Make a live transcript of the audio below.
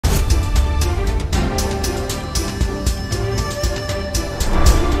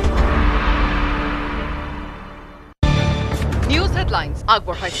headlines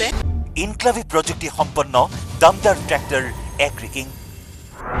আগবঢ়াইছে ইনক্লাভি প্ৰযুক্তি সম্পন্ন দামদাৰ ট্ৰেক্টৰ এগ্ৰিকিং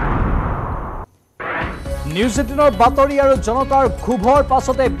News18 বাতৰি আৰু জনতাৰ ক্ষোভৰ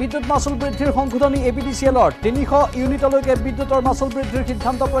পাছতে বিদ্যুৎ মাচুল বৃদ্ধিৰ সংশোধনী Apdclৰ 300 ইউনিটলৈকে বিদ্যুৎৰ মাচুল বৃদ্ধিৰ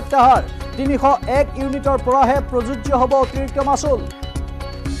সিদ্ধান্ত প্ৰত্যাহাৰ 301 ইউনিটৰ পৰাহে প্ৰযোজ্য হ'ব অতিৰিক্ত মাচুল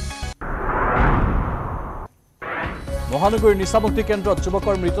মহানগৰীৰ নিচামুক্তি কেন্দ্ৰত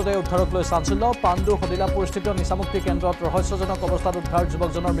যুৱকৰ মৃতদেহ উদ্ধাৰক লৈ চাঞ্চল্য পাণ্ডু সদিলা পৰিস্থিত নিচামুক্তি কেন্দ্ৰত ৰহস্যজনক অৱস্থাত উদ্ধাৰ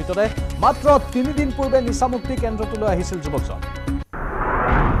যুৱকজনৰ মৃতদেহ মাত্ৰ 3 দিন পূৰ্বে নিচামুক্তি কেন্দ্ৰলৈ আহিছিল যুৱকজন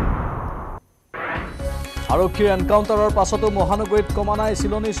আৰক্ষীৰ এনকাউণ্টাৰৰ পাছতো মহানগৰীত কমা নাই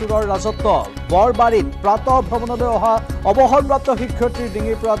চিলনী চুৰৰ ৰাজত্ব বৰবাৰীত প্ৰাতঃ ভ্ৰমণলৈ অহা অৱসৰপ্ৰাপ্ত শিক্ষাৰ্থীৰ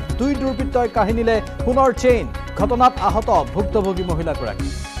ডিঙিৰ পৰা 2 দুৰ্বৃত্তই কাঢ়ি নিলে সোণৰ চেইন ঘটনাত আহত ভুক্তভোগী মহিলাগৰাকী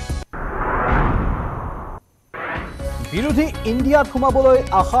বিৰোধী ইণ্ডিয়াত সোমাবলৈ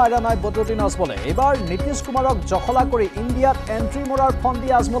আশা এৰা নাই বদৰুদ্দিন আজমলে এবাৰ নীতিশ কুমাৰক জখলা কৰি ইণ্ডিয়াত এণ্ট্ৰি মৰাৰ ফন্দি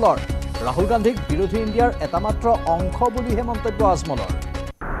আজমলৰ ৰাহুল গান্ধীক বিৰোধী ইণ্ডিয়াৰ এটা মাত্ৰ অংশ বুলিহে মন্তব্য আজমলৰ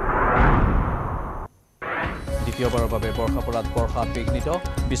দ্বিতীয়বাৰৰ বাবে বৰ্ষা বিঘ্নিত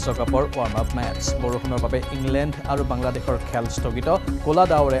বিশ্বকাপৰ ৱাৰ্ম আপ মেচ বৰষুণৰ বাবে ইংলেণ্ড আৰু বাংলাদেশৰ খেল স্থগিত কোলা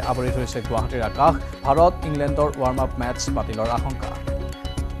ডাৱৰে আৱৰি ধৰিছে গুৱাহাটীৰ আকাশ ভাৰত ইংলেণ্ডৰ ৱাৰ্ম আপ মেচ বাতিলৰ আশংকা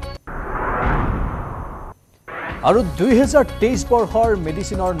আৰু 2023 বৰ্ষৰ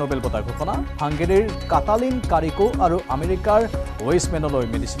মেডিচিনৰ নোবেল বঁটা ঘোষণা হাংগেৰীৰ কাটালিন কাৰিকো আৰু আমেৰিকাৰ ৱেষ্টমেনলৈ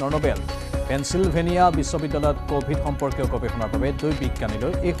মেডিচিনৰ নোবেল পেনচিলভেনিয়া বিশ্ববিদ্যালয়ত কোভিড সম্পৰ্কীয় গৱেষণাৰ বাবে 2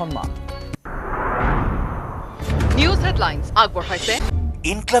 বিজ্ঞানীলৈ এই সন্মান News headlines আগবঢ়াইছে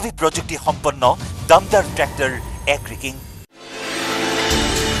ইনক্লাভি প্ৰযুক্তি সম্পন্ন দামদাৰ ট্ৰেক্টৰ এগ্ৰিকিং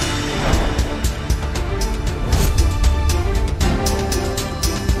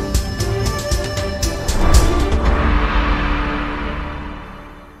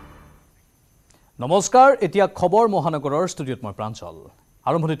নমস্কাৰ এতিয়া খবৰ মহানগৰৰ ষ্টুডিঅ'ত মই প্ৰাঞ্চল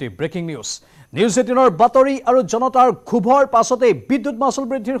আৰম্ভণিতে ব্ৰেকিং নিউজ News18 বাতৰি আৰু জনতাৰ ক্ষোভৰ পাছতে বিদ্যুৎ মাচুল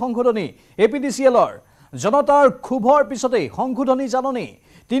বৃদ্ধিৰ সংশোধনী Apdclৰ জনতাৰ ক্ষোভৰ পিছতে সংশোধনী জাননী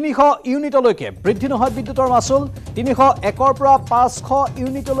 300 ইউনিটলৈকে বৃদ্ধি নহয় বিদ্যুৎৰ মাচুল 301ৰ পৰা 500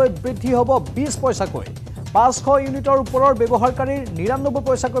 ইউনিটলৈ বৃদ্ধি হ'ব 20 পইচাকৈ 500 ইউনিটৰ ওপৰৰ ব্যৱহাৰকাৰীৰ 99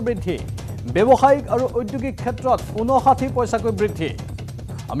 পইচাকৈ বৃদ্ধি ব্যৱসায়িক আৰু ঔদ্যোগিক ক্ষেত্ৰত 59 পইচাকৈ বৃদ্ধি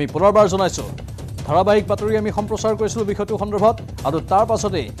আমি পুনৰবাৰ জনাইছো ধাৰাবাহিক বাতৰি আমি সম্প্ৰচাৰ কৰিছিল বিষয়টো সন্দৰ্ভত আৰু তাৰ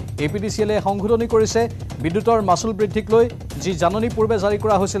পাছতে Apdclয়ে সংশোধনী কৰিছে বিদ্যুৎৰ মাচুল বৃদ্ধিক লৈ যি জাননী পূৰ্বে জাৰি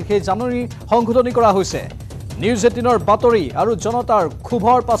কৰা হৈছিল সেই জাননী সংশোধনী কৰা হৈছে News18 বাতৰি আৰু জনতাৰ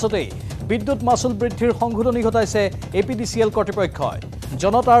ক্ষোভৰ পাছতে বিদ্যুৎ মাচুল বৃদ্ধিৰ সংশোধনী ঘটাইছে Apdcl কৰ্তৃপক্ষই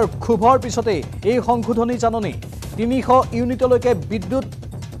জনতাৰ ক্ষোভৰ পিছতে এই সংশোধনী জাননী 300 ইউনিটলৈকে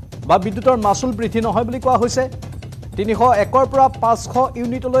বিদ্যুৎৰ মাচুল বৃদ্ধি নহয় বুলি কোৱা হৈছে 301ৰ পৰা 500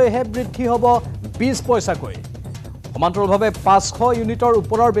 ইউনিটলৈহে বৃদ্ধি হ'ব 20 পইচাকৈ সমান্তৰালভাৱে 500 ইউনিটৰ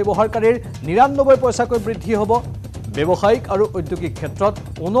ওপৰৰ ব্যৱহাৰকাৰীৰ 99 পইচাকৈ বৃদ্ধি হ'ব ব্যৱসায়িক আৰু ঔদ্যোগিক ক্ষেত্ৰত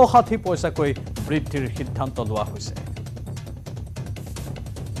 59 পইচাকৈ বৃদ্ধিৰ সিদ্ধান্ত লোৱা হৈছে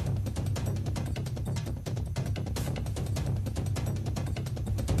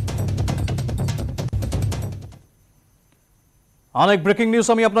অনেক ব্ৰেকিং নিউজ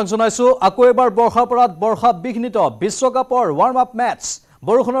আমি আপোনাক জনাইছো আকৌ এবাৰ বৰ্ষা বিঘ্নিত বিশ্বকাপৰ ৱাৰ্ম আপ মেচ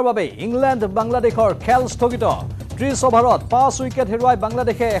বৰষুণৰ বাবে ইংলেণ্ড বাংলাদেশৰ খেল স্থগিত 30 অভাৰত 5 উইকেট হেৰুৱাই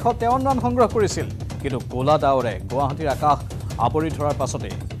বাংলাদেশে 153 ৰান সংগ্ৰহ কৰিছিল কিন্তু কোলা ডাৱৰে গুৱাহাটীৰ আকাশ আৱৰি ধৰাৰ পাছতে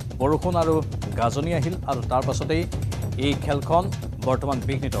বৰষুণ আৰু গাজনি আহিল আৰু তাৰ পাছতে এই খেলখন বৰ্তমান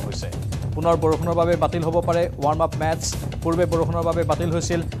বিঘ্নিত হৈছে পুনৰ বৰষুণৰ বাবে বাতিল হ'ব পাৰে ৱাৰ্ম আপ মেচ পূৰ্বে বৰষুণৰ বাবে বাতিল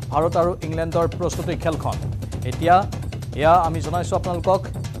হৈছিল ভাৰত আৰু ইংলেণ্ডৰ প্ৰস্তুতি খেলখন এতিয়া এয়া আমি জনাইছো আপোনালোকক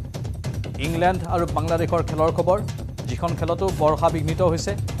ইংলেণ্ড আৰু বাংলাদেশৰ খেলৰ খবৰ যিখন খেলতো বৰ্ষা বিঘ্নিত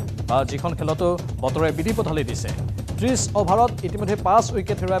হৈছে যিখন খেলতো বতৰে বিধি পথালি দিছে 30 অভাৰত ইতিমধ্যে 5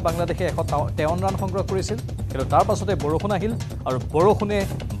 উইকেট হেৰুৱাই বাংলাদেশে 153 ৰান সংগ্ৰহ কৰিছিল কিন্তু তাৰ পাছতে বৰষুণ আহিল আৰু বৰষুণে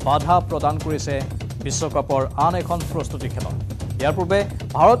বাধা প্ৰদান কৰিছে বিশ্বকাপৰ আন এখন প্ৰস্তুতি খেলত ইয়াৰ পূৰ্বে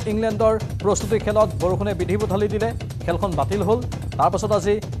ভাৰত ইংলেণ্ডৰ প্ৰস্তুতি খেলত বৰষুণে বিধি পথালি দিলে খেলখন বাতিল হ'ল তাৰ পাছত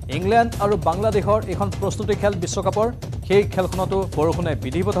আজি ইংলেণ্ড আৰু বাংলাদেশৰ এখন প্ৰস্তুতি খেল বিশ্বকাপৰ সেই খেলখনতো বৰষুণে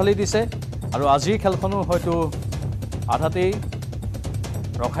বিধি পথালি দিছে আৰু আজি খেলখনো হয়তো আধাতেই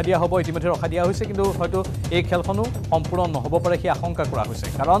ৰখা দিয়া হ'ব ইতিমধ্যে ৰখা দিয়া হৈছে কিন্তু হয়তো এই খেলখনো সম্পূৰ্ণ নহ'ব পাৰে সেই আশংকা কৰা হৈছে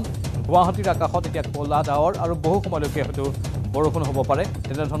কাৰণ গুৱাহাটীৰ আকাশত এতিয়া কোলা ডাৱৰ আৰু বহু সময়লৈকে হয়তো বৰষুণ হ'ব পাৰে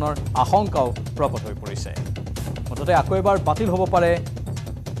তেনেধৰণৰ আশংকাও প্ৰকট হৈ পৰিছে মুঠতে আকৌ এবাৰ বাতিল হ'ব পাৰে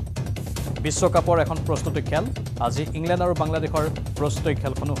বিশ্বকাপৰ এখন প্ৰস্তুতি খেল আজি ইংলেণ্ড আৰু বাংলাদেশৰ প্ৰস্তুতি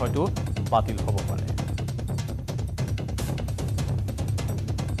খেলখনো হয়তো বাতিল হ'ব পাৰে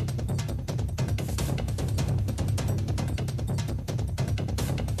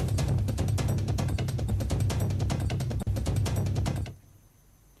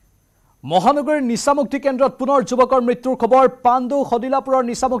মহানগৰীৰ নিচামুক্তি কেন্দ্ৰত পুনৰ যুৱকৰ মৃত্যুৰ খবৰ পাণ্ডু খদিলাপুৰৰ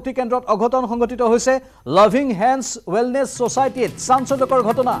নিচামুক্তি কেন্দ্ৰত অঘটন সংঘটিত হৈছে লাভিং হেণ্ডছ ৱেলনেছ সোসাইটিত চাঞ্চল্যকৰ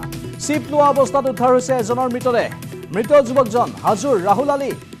ঘটনা চিপ লোৱা অৱস্থাত উদ্ধাৰ হৈছে এজনৰ মৃতদেহ মৃত যুৱকজন হাজুৰ ৰাহুল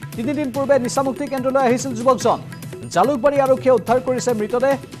আলী 3 দিন পূৰ্বে নিচামুক্তি কেন্দ্ৰলৈ আহিছিল যুৱকজন জালুকবাৰী আৰক্ষীয়ে উদ্ধাৰ কৰিছে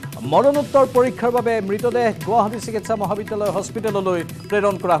মৃতদেহ মৰণোত্তৰ পৰীক্ষাৰ বাবে মৃতদেহ গুৱাহাটী চিকিৎসা মহাবিদ্যালয় হস্পিটেললৈ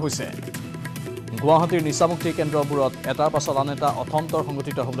প্ৰেৰণ কৰা হৈছে গুৱাহাটীৰ নিচামুক্তি কেন্দ্ৰবোৰত এটাৰ পাছত আন এটা অথন্তৰ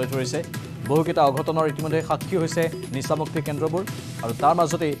সংঘটিত হ'বলৈ ধৰিছে বহুকেইটা অঘটনৰ ইতিমধ্যে সাক্ষী হৈছে নিচামুক্তি কেন্দ্ৰবোৰ আৰু তাৰ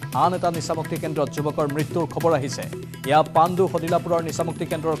মাজতে আন এটা নিচামুক্তি কেন্দ্ৰত যুৱকৰ মৃত্যুৰ খবৰ আহিছে ইয়া পাণ্ডু খদিলাপুৰৰ নিচামুক্তি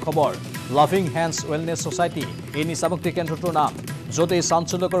কেন্দ্ৰৰ খবৰ লাভিং হেণ্ডছ ৱেলনেছ সোসাইটি এই নিচামুক্তি কেন্দ্ৰটোৰ নাম য'তে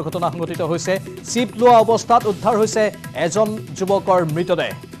চাঞ্চল্যকৰ ঘটনা সংঘটিত হৈছে চিপ লোৱা অৱস্থাত উদ্ধাৰ হৈছে এজন যুৱকৰ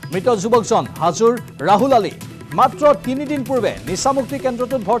মৃতদেহ মৃত যুৱকজন হাজুৰ ৰাহুল আলী মাত্ৰ 3 দিন পূৰ্বে নিচামুক্তি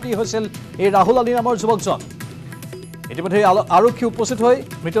কেন্দ্ৰটোত ভৰ্তি হৈছিল এই ৰাহুল আলী নামৰ যুৱকজন ইতিমধ্যে আৰক্ষী উপস্থিত হৈ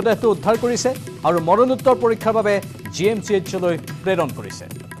মৃতদেহটো উদ্ধাৰ কৰিছে আৰু মৰণোত্তৰ পৰীক্ষাৰ বাবে জিএমচিএইচলৈ প্ৰেৰণ কৰিছে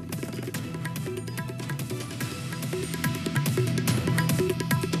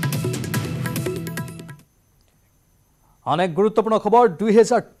অনেক গুৰুত্বপূৰ্ণ খবৰ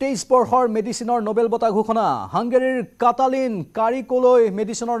 2023 বৰ্ষৰ মেডিচিনৰ নোবেল বঁটা ঘোষণা হাংগেৰীৰ কাটালিন কাৰিকোলৈ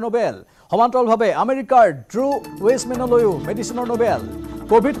মেডিচিনৰ নোবেল সমান্তৰালভাৱে আমেৰিকাৰ ড্ৰু ৱেইচমেনলৈও মেডিচিনৰ নোবেল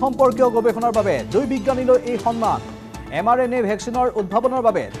কোভিড সম্পৰ্কীয় গৱেষণাৰ বাবে 2 বিজ্ঞানীলৈ এই সন্মান mRNA ভেকচিনৰ উদ্ভাৱনৰ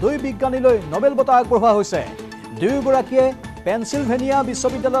বাবে 2 বিজ্ঞানীলৈ নোবেল বঁটা আগবঢ়োৱা হৈছে দুয়োগৰাকীয়ে পেনচিলভেনিয়া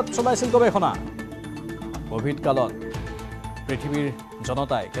বিশ্ববিদ্যালয়ত চলাইছিল গৱেষণা কোভিড কালত পৃথিৱীৰ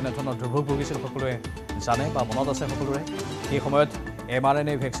জনতাই কেনেধৰণৰ দুৰ্ভোগ ভুগিছিল সকলোৱে জানে বা মনত আছে সকলোৰে এই সময়ত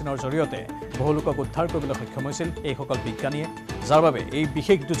mRNA ভেকচিনৰ জৰিয়তে বহু লোকক উদ্ধাৰ কৰিবলৈ সক্ষম হৈছিল এইসকল বিজ্ঞানীয়ে যাৰ বাবে এই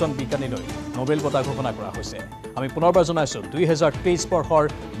বিশেষ দুজন বিজ্ঞানীলৈ নোবেল বঁটা ঘোষণা কৰা হৈছে আমি পুনৰবাৰ জনাইছো 2023 বৰ্ষৰ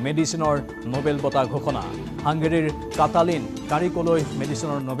মেডিচিনৰ নোবেল বঁটা ঘোষণা হাংগেৰীৰ কাটালিন কাৰিকোলৈ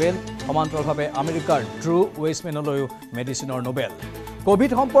মেডিচিনৰ নোবেল সমান্তৰালভাৱে আমেৰিকাৰ ড্ৰু ৱেইচমেনলৈও মেডিচিনৰ নোবেল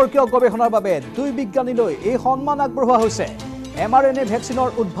কোভিড সম্পৰ্কীয় গৱেষণাৰ বাবে 2 বিজ্ঞানীলৈ এই সন্মান আগবঢ়োৱা হৈছে mRNA ভেকচিনৰ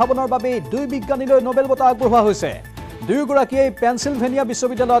উদ্ভাৱনৰ বাবে 2 বিজ্ঞানীলৈ নোবেল বঁটা আগবঢ়োৱা হৈছে দুয়োগৰাকীয়ে পেনচিলভেনিয়া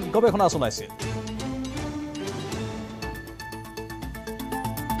বিশ্ববিদ্যালয়ত গৱেষণা চলাইছিল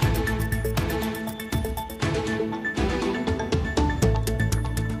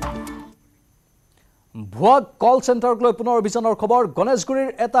ভুৱা কল চেণ্টাৰক লৈ পুনৰ অভিযানৰ খবৰ গণেশগুৰিৰ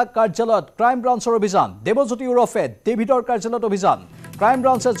এটা কাৰ্যালয়ত ক্ৰাইম ব্ৰাঞ্চৰ অভিযান দেৱজ্যোতি উৰফে ডেভিডৰ কাৰ্যালয়ত অভিযান ক্ৰাইম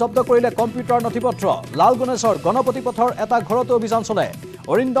ব্ৰাঞ্চে জব্দ কৰিলে কম্পিউটাৰ নথিপত্ৰ লাল গণেশৰ গণপতি পথৰ এটা ঘৰতো অভিযান চলে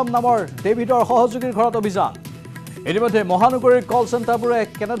অৰিন্দম নামৰ ডেভিডৰ সহযোগীৰ ঘৰত অভিযান ইতিমধ্যে মহানগৰীৰ কল চেণ্টাৰবোৰে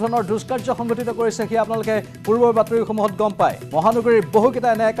কেনেধৰণৰ দুষ্কাৰ্য সংঘটিত কৰিছে কি আপোনালোকে পূৰ্বৰ বাতৰিসমূহত গম পায় মহানগৰীৰ বহুকেইটা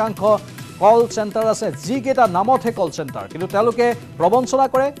এনে একাংশ কল চেণ্টাৰ আছে যিকেইটা নামতহে কল চেণ্টাৰ কিন্তু তেওঁলোকে প্ৰবঞ্চনা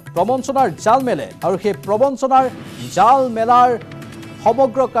কৰে প্ৰবঞ্চনাৰ জাল মেলে আৰু সেই প্ৰবঞ্চনাৰ জাল মেলাৰ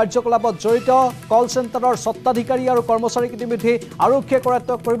সমগ্ৰ কাৰ্যকলাপত জড়িত কল চেণ্টাৰৰ স্বত্বাধিকাৰী আৰু কৰ্মচাৰীক ইতিমধ্যে আৰক্ষীয়ে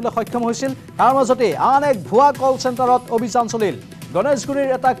কৰায়ত্ব কৰিবলৈ সক্ষম হৈছিল তাৰ মাজতে আন এক ভুৱা কল চেণ্টাৰত অভিযান চলিল গণেশগুৰিৰ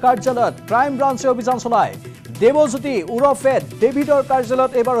এটা কাৰ্যালয়ত ক্ৰাইম ব্ৰাঞ্চে অভিযান চলায় দেৱজ্যোতি উৰফে ডেভিডৰ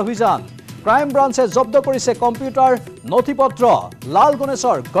কাৰ্যালয়ত এবাৰ অভিযান ক্ৰাইম ব্ৰাঞ্চে জব্দ কৰিছে কম্পিউটাৰ নথিপত্ৰ লাল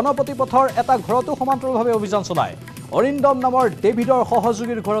গণেশৰ গণপতি পথৰ এটা ঘৰতো সমান্তৰালভাৱে অভিযান চলায় অৰিন্দম নামৰ ডেভিডৰ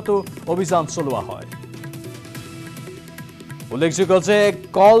সহযোগীৰ ঘৰতো অভিযান চলোৱা হয় উল্লেখযোগ্য যে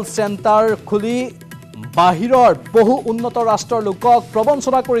কল চেণ্টাৰ খুলি বাহিৰৰ বহু উন্নত ৰাষ্ট্ৰৰ লোকক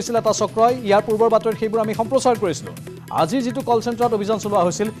প্ৰবঞ্চনা কৰিছিল এটা চক্ৰই ইয়াৰ পূৰ্বৰ বাতৰিত সেইবোৰ আমি সম্প্ৰচাৰ কৰিছিলোঁ আজি যেটো কল চেণ্টাৰত অভিযান চলোৱা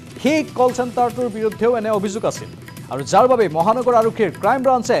হৈছিল সেই কল চেণ্টাৰটোৰ বিৰুদ্ধেও এনে অভিযোগ আছিল আৰু যাৰ বাবে মহানগৰ আৰক্ষীৰ ক্ৰাইম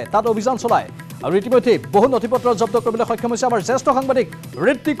ব্ৰাঞ্চে তাত অভিযান চলায় আৰু ইতিমধ্যে বহু নথিপত্ৰ জব্দ কৰিবলৈ সক্ষম হৈছে আমাৰ জ্যেষ্ঠ সাংবাদিক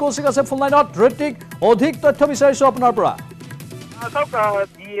ঋত্বিক কৌশিক আছে ফোন লাইনত ঋত্বিক অধিক তথ্য বিচাৰিছো আপোনাৰ পৰা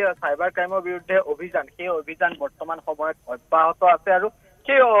যি সাইবাৰ ক্ৰাইমৰ বিৰুদ্ধে অভিযান সেই অভিযান বৰ্তমান সময়ত অব্যাহত আছে আৰু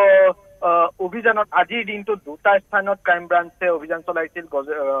সেই অভিযানত আজিৰ দিনটো দুটা স্থানত ক্ৰাইম ব্ৰাঞ্চে অভিযান চলাইছিল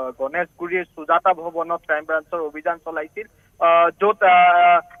গণেশগুৰিৰ সুজাতা ভৱনত ক্ৰাইম ব্ৰাঞ্চৰ অভিযান চলাইছিল য'ত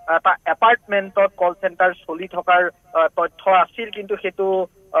এটা এপাৰ্টমেণ্টত কল চেণ্টাৰ চলি থকাৰ তথ্য আছিল কিন্তু সেইটো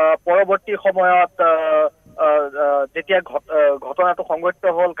পৰৱৰ্তী সময়ত যেতিয়া ঘটনাটো সংঘটিত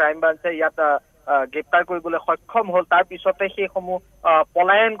হ'ল ক্ৰাইম ব্ৰাঞ্চে ইয়াত গ্ৰেপ্তাৰ কৰিবলৈ সক্ষম হ'ল তাৰ পিছতে সেইসমূহ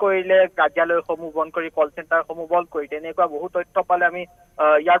পলায়ন কৰিলে কাৰ্যালয়সমূহ বন্ধ কৰি কল চেণ্টাৰসমূহ বন্ধ কৰি তেনেকুৱা বহু তথ্য পালে আমি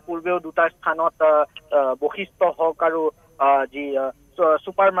ইয়াৰ পূৰ্বেও দুটা স্থানত বশিষ্ঠ হওক আৰু যি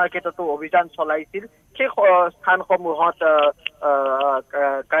ছুপাৰ মাৰ্কেটতো অভিযান চলাইছিল সেই স্থানসমূহত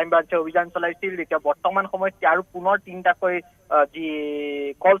ক্ৰাইম ব্ৰাঞ্চে অভিযান চলাইছিল এতিয়া বৰ্তমান সময়ত আৰু পুনৰ 3টাকৈ যি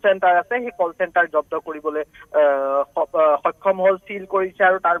কল চেণ্টাৰ আছে সেই কল চেণ্টাৰ জব্দ কৰিবলৈ সক্ষম হ'ল সিল কৰিছে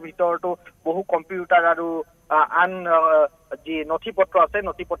আৰু তাৰ ভিতৰতো বহু কম্পিউটাৰ আৰু আন যি নথিপত্ৰ আছে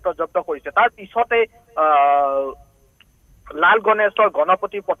নথিপত্ৰ জব্দ কৰিছে তাৰ পিছতে লাল গণেশৰ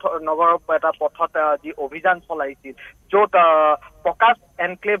গণপতি পথ নগৰৰ এটা পথত যি অভিযান চলাইছিল য'ত প্ৰকাশ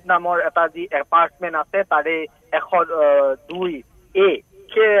এনক্লেভ নামৰ এটা যি এপাৰ্টমেণ্ট আছে তাৰে 102A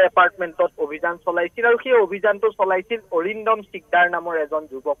সেই এপাৰ্টমেণ্টত অভিযান চলাইছিল আৰু সেই অভিযানটো চলাইছিল অৰিন্দম সিকদাৰ নামৰ এজন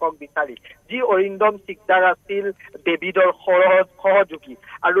যুৱকক বিচাৰি যি অৰিন্দম সিকদাৰ আছিল ডেভিডৰ সহযোগী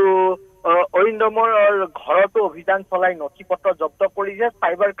আৰু অৰিন্দমৰ ঘৰতো অভিযান চলাই নথি পত্ৰ জব্দ কৰিছে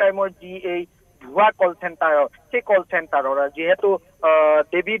চাইবাৰ ক্ৰাইমৰ যি এই ভুৱা কল চেণ্টাৰৰ সেই কল চেণ্টাৰৰ যিহেতু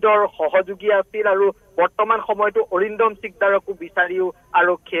ডেভিডৰ সহযোগী আছিল আৰু বৰ্তমান সময়তো অৰিন্দম সিকদাৰকো বিচাৰিও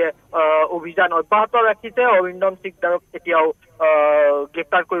আৰক্ষীয়ে অভিযান অব্যাহত ৰাখিছে অৰিন্দম সিকদাৰক এতিয়াও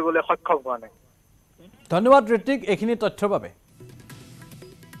গ্ৰেপ্তাৰ কৰিবলৈ সক্ষম হোৱা নাই ধন্যবাদ ঋতিক এইখিনি তথ্যৰ বাবে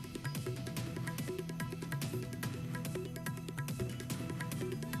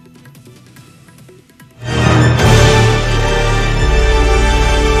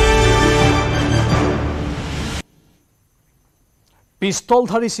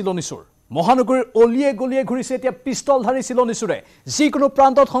পিস্তলধাৰী চিলনিচুৰ মহানগৰীৰ অলিয়ে গলিয়ে ঘূৰিছে এতিয়া পিস্তলধাৰী চিলনিচুৰে যিকোনো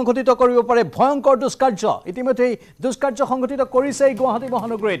প্ৰান্তত সংঘটিত কৰিব পাৰে ভয়ংকৰ দুষ্কাৰ্য ইতিমধ্যে দুষ্কাৰ্য সংঘটিত কৰিছে গুৱাহাটী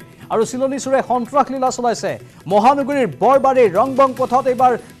মহানগৰীত আৰু চিলনিচুৰে সন্ত্ৰাস লীলা চলাইছে মহানগৰীৰ বৰবাৰীৰ ৰংবং পথত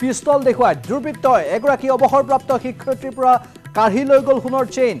এইবাৰ পিস্তল দেখুৱাই দুৰ্বৃত্তই এগৰাকী অৱসৰপ্ৰাপ্ত শিক্ষয়িত্ৰীৰ পৰা কাঢ়ি লৈ গ'ল সোণৰ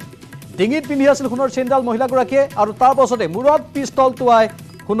চেইন ডিঙিত পিন্ধি আছিল সোণৰ চেইনডাল মহিলাগৰাকীয়ে আৰু তাৰ পাছতে মূৰত পিস্তল টোৱাই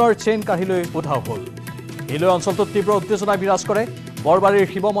সোণৰ চেইন কাঢ়ি লৈ উধাও হ'ল এই লৈ অঞ্চলটোত তীব্ৰ উত্তেজনা বিৰাজ কৰে বৰবাৰীৰ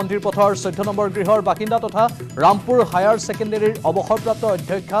শিৱ মন্দিৰ পথৰ 14 নম্বৰ গৃহৰ বাসিন্দা তথা ৰামপুৰ হায়াৰ ছেকেণ্ডেৰীৰ অৱসৰপ্ৰাপ্ত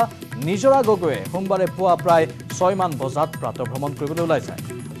অধ্যক্ষা নিজৰা গগৈয়ে সোমবাৰে পুৱা প্ৰায় 6 মান বজাত প্ৰাতঃভ্ৰমণ কৰিবলৈ ওলাই যায়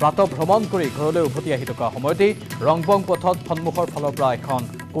প্ৰাতঃভ্ৰমণ কৰি ঘৰলৈ উভতি আহি থকা সময়তেই ৰংবং পথত সন্মুখৰ ফালৰ পৰা এখন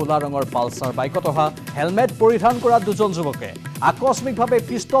ক'লা ৰঙৰ পালচাৰ বাইকত অহা হেলমেট পৰিধান কৰা দুজন যুৱকে আকস্মিকভাৱে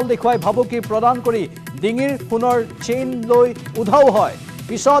পিস্তল দেখুৱাই ভাবুকি প্ৰদান কৰি ডিঙিৰ সোণৰ চেইন লৈ উধাও হয়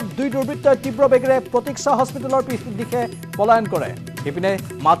পিছত দুই দুৰ্বৃত্তই তীব্ৰ বেগেৰে প্ৰতীক্ষা হস্পিটেলৰ দিশে পলায়ন কৰে ইপিনে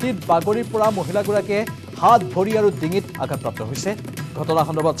মাটিত বাগৰি পৰা মহিলাগৰাকীয়ে হাত ভৰি আৰু ডিঙিত আঘাতপ্ৰাপ্ত হৈছে ঘটনা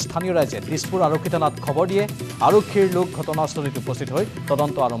সন্দৰ্ভত স্থানীয় ৰাইজে দিছপুৰ আৰক্ষী থানাত খবৰ দিয়ে আৰক্ষীৰ লোক ঘটনাস্থলীত উপস্থিত হৈ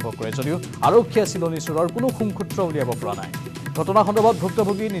তদন্ত আৰম্ভ কৰে যদিও আৰক্ষীয়ে চিলনিচুৰৰ কোনো সুংসূত্ৰ উলিয়াব পৰা নাই ঘটনা সন্দৰ্ভত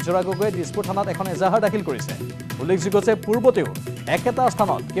ভুক্তভোগী নিজৰা গগৈয়ে দিছপুৰ থানাত এখন এজাহাৰ দাখিল কৰিছে উল্লেখযোগ্য যে পূৰ্বতেও একেটা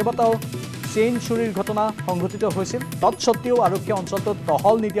স্থানত কেইবাটাও চেইন চুৰিৰ ঘটনা সংঘটিত হৈছিল তৎসত্ত্বেও আৰক্ষীয়ে অঞ্চলটোত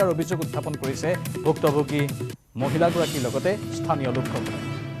টহল নিদিয়াৰ অভিযোগ উত্থাপন কৰিছে ভুক্তভোগী মহিলাগৰাকীৰ লগতে স্থানীয় লোকসকলে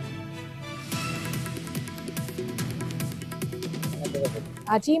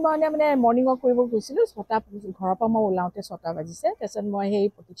আজি মানে মৰ্ণিং ৱাক কৰিব গৈছিলোঁ 6টা ঘৰৰ পৰা মই ওলাওঁতে 6টা বাজিছে তাৰপিছত মই সেই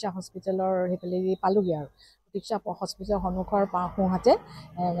প্ৰতীক্ষা হস্পিটেলৰ সেইফালে পালোগৈ আৰু প্ৰতীক্ষা হস্পিটেলৰ সন্মুখৰ সোঁহাতে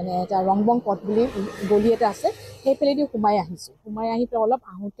মানে এটা ৰংবং পথ বুলি গলি এটা আছে সেইফালেদি সোমাই আহিছোঁ সোমাই আহি পেলাই অলপ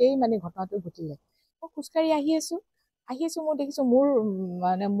আহোঁতেই মানে ঘটনাটো ঘটিলে মই খোজকাঢ়ি আহি আছোঁ মই দেখিছোঁ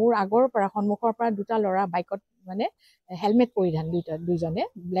মোৰ আগৰ পৰা সন্মুখৰ পৰা দুটা ল'ৰা বাইকত মানে হেলমেট পৰিধান দুইজনে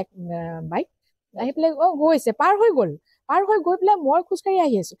ব্লেক বাইক আহি পেলাই গৈছে পাৰ হৈ গৈ পেলাই মই খোজকাঢ়ি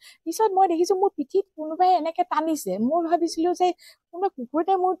আহি আছোঁ পিছত মই দেখিছোঁ মোৰ পিঠিত কোনোবাই এনেকৈ টানিছে মই ভাবিছিলোঁ যে কোনোবাই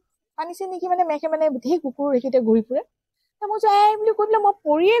কুকুৰতে মোৰ টানিছে নেকি মেখে ধেৰ কুকুৰ এইখিনিতে ঘূৰি ফুৰে মই বুলি কৈ পেলাই মই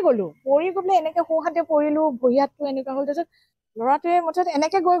পৰি গৈ পেলাই এনেকৈ সোঁহাতে পৰিলোঁ ভৰি হাতটো এনেকুৱা হ'ল তাৰপিছত ল'ৰাটোৱে মুঠতে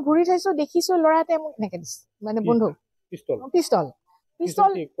এনেকৈ গৈ ঘূৰি চাইছোঁ দেখিছোঁ ল'ৰাটোৱে মোক এনেকৈ দিছে বন্ধু পিষ্টল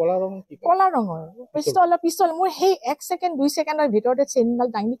কলা ৰঙৰ পিষ্টল মোৰ সেই 1 ছেকেণ্ড 2 ছেকেণ্ডৰ ভিতৰতে চেইনডাল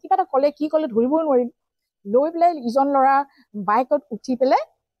দাঙি কিবা এটা ক'লে কি ক'লে ধৰিবই নোৱাৰিলোঁ লৈ পেলাই ইজন ল'ৰা বাইকত উঠি পেলাই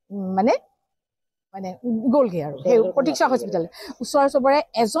মানে গ'লগৈ আৰু সেই প্ৰতীক্ষা হস্পিটেল ওচৰ চবৰে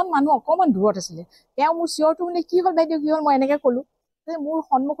এজন মানুহ অকণমান দূৰত আছিলে তেওঁ মোৰ চিঞৰটো কি হ'ল বাইদেউ কি হ'ল মই এনেকৈ ক'লোঁ যে মোৰ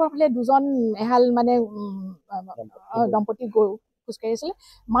সন্মুখৰ ফালে দুজন এহাল দম্পতী খোজকাঢ়ি আছিলে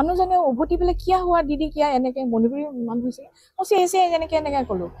মানুহজনে উভতি পেলাই কিয় হোৱা দিদি কিয় এনেকৈ মণিপুৰী মানুহ হৈছিলে মই এনেকৈ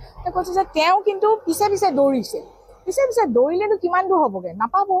ক'লোঁ কৈছে যে তেওঁ কিন্তু পিছে দৌৰিলেতো কিমান দূৰ হ'বগৈ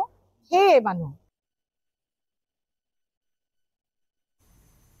নাপাব সেয়ে মানুহ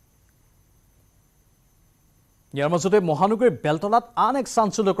ইয়াৰ মাজতে মহানগৰীৰ বেলতলাত আন এক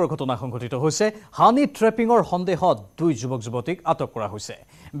চাঞ্চল্যকৰ ঘটনা সংঘটিত হৈছে হানি ট্ৰেপিঙৰ সন্দেহত দুই যুৱক যুৱতীক আটক কৰা হৈছে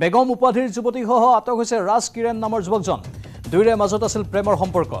বেগম উপাধিৰ যুৱতীসহ আটক হৈছে ৰাজ কিৰেণ নামৰ যুৱকজন দুয়োৰে মাজত আছিল প্ৰেমৰ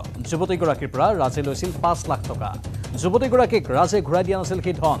সম্পৰ্ক যুৱতীগৰাকীৰ পৰা ৰাজে লৈছিল 5 লাখ টকা যুৱতীগৰাকীক ৰাজে ঘূৰাই দিয়া নাছিল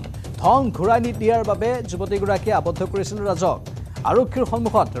সেই ধন ঘূৰাই নিদিয়াৰ বাবে যুৱতীগৰাকীয়ে আবদ্ধ কৰিছিল ৰাজক আৰক্ষীৰ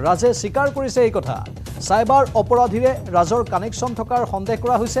সন্মুখত ৰাজে স্বীকাৰ কৰিছে এই কথা চাইবাৰ অপৰাধীৰে ৰাজৰ কানেকশ্যন থকাৰ সন্দেহ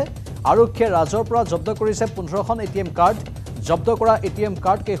কৰা হৈছে আৰক্ষীয়ে ৰাজৰ পৰা জব্দ কৰিছে 15খন এটিএম কাৰ্ড জব্দ কৰা এটিএম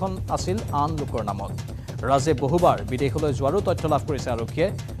কাৰ্ড কেইখন আছিল আন লোকৰ নামত ৰাজে বহুবাৰ বিদেশলৈ যোৱাৰো তথ্য লাভ কৰিছে আৰক্ষীয়ে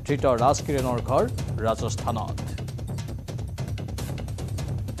ধৃত ৰাজ কিৰণৰ ঘৰ ৰাজস্থানত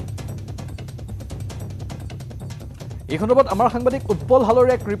এই সন্দৰ্ভত আমাৰ সাংবাদিক উৎপল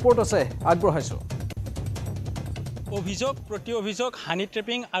হালৰে এক ৰিপৰ্ট আছে আগবঢ়াইছো অভিযোগ প্ৰতি অভিযোগ হানি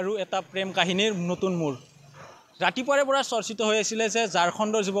ট্ৰেপিং আৰু এটা প্ৰেম কাহিনীৰ নতুন মূৰ ৰাতিপুৱাৰে পৰা চৰ্চিত হৈ আছিল যে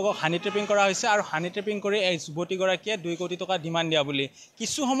ঝাৰখণ্ডৰ যুৱকক হানি ট্ৰেপিং কৰা হৈছে আৰু হানি ট্ৰেপিং কৰি এই যুৱতীগৰাকীয়ে 2 কোটি টকা ডিমাণ্ড দিয়া বুলি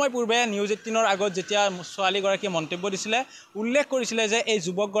কিছু সময় পূৰ্বে নিউজ 18ৰ আগত যেতিয়া ছোৱালীগৰাকীয়ে মন্তব্য দিছিলে উল্লেখ কৰিছিলে যে এই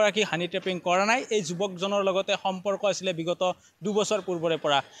যুৱকগৰাকী হানি ট্ৰেপিং কৰা নাই এই যুৱকজনৰ লগতে সম্পৰ্ক আছিল বিগত 2 বছৰ পূৰ্বৰে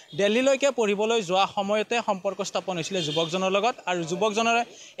পৰা দিল্লীলৈকে পঢ়িবলৈ যোৱা সময়তে সম্পৰ্ক স্থাপন হৈছিল যুৱকজনৰ লগত আৰু যুৱকজনৰে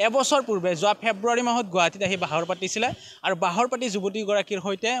এবছৰ পূৰ্বে যোৱা ফেব্ৰুৱাৰী মাহত গুৱাহাটীত আহি বাহৰ পাতিছিলে আৰু বাহৰ পাতি যুৱতীগৰাকীৰ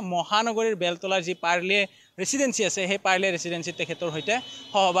সৈতে মহানগৰীৰ বেলতলাৰ যি পাৰ্লে ৰেসিডেন্সি আছে সেই পাৰ্লে ৰেসিডেন্সি তেখেতৰ হৈতে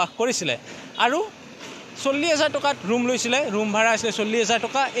সহবাস কৰিছিলে আৰু 40000 টকাত ৰুম লৈছিলে ৰুম ভাড়া আছিল 40000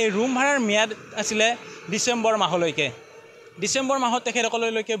 টকা এই ৰুম ভাড়াৰ ম্যাদ আছিল ডিসেম্বৰ মাহলৈকে ডিসেম্বৰ মাহত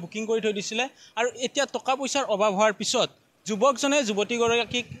তেখেতসকললৈকে বুকিং কৰি থৈ দিছিলে আৰু এতিয়া টকা পইচাৰ অভাৱ হোৱাৰ পিছত যুৱকজনে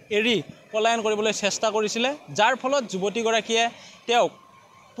যুৱতীগৰাকীক এৰি পলায়ন কৰিবলৈ চেষ্টা কৰিছিলে যাৰ ফলত যুৱতীগৰাকীয়ে তেওঁক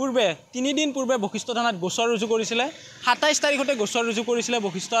পূৰ্বে 3 দিন পূৰ্বে বশিষ্ঠ থানাত গোচৰ ৰুজু কৰিছিলে 27 তাৰিখতে গোচৰ ৰুজু কৰিছিলে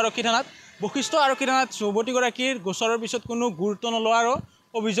বশিষ্ঠ আৰক্ষী থানাত বশিষ্ঠ আৰক্ষী থানাত যুৱতীগৰাকীৰ গোচৰৰ পিছত কোনো গুৰুত্ব নলোৱাৰো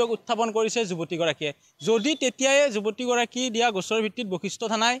অভিযোগ উত্থাপন কৰিছে যুৱতীগৰাকীয়ে যদি তেতিয়াই যুৱতীগৰাকী দিয়া গোচৰৰ ভিত্তিত বশিষ্ঠ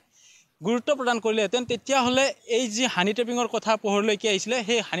থানাই গুৰুত্ব প্ৰদান কৰিলেহেঁতেন তেতিয়া হলে এই যি হানি ট্ৰেপিঙৰ কথা পোহৰলৈকে আহিছিলে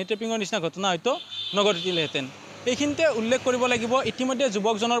সেই হানি ট্ৰেপিঙৰ নিচিনা ঘটনা হয়তো নঘটিলেহেঁতেন এইখিনিতে উল্লেখ কৰিব লাগিব ইতিমধ্যে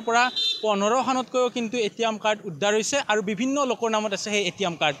যুৱকজনৰ পৰা 15খনতকৈও কিন্তু এটিএম কাৰ্ড উদ্ধাৰ হৈছে আৰু বিভিন্ন লোকৰ নামত আছে সেই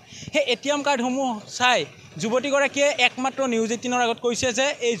এটিএম কাৰ্ড সেই এটিএম কাৰ্ডসমূহ চাই যুৱতীগৰাকীয়ে একমাত্ৰ নিউজ 18ৰ আগত কৈছে যে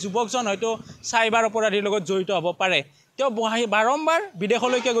এই যুৱকজন হয়তো সাইবাৰ অপৰাধীৰ লগত জড়িত হ'ব পাৰে তেওঁ বাৰম্বাৰ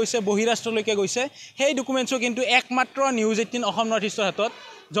বিদেশলৈকে গৈছে বহিৰাষ্ট্ৰলৈকে গৈছে সেই ডকুমেণ্টছো কিন্তু একমাত্ৰ নিউজ 18 অসম নৰ্থ ইষ্টৰ হাতত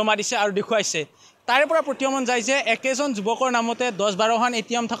জমা দিছে আৰু দেখুৱাইছে তাৰে পৰা প্ৰতিমান যায় যে একেজন যুৱকৰ নামতে 10-12খন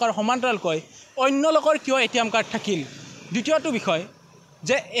এটিএম থকাৰ সমান্তৰালকৈ অন্য লোকৰ কিয় এটিএম কাৰ্ড থাকিল দ্বিতীয়টো বিষয়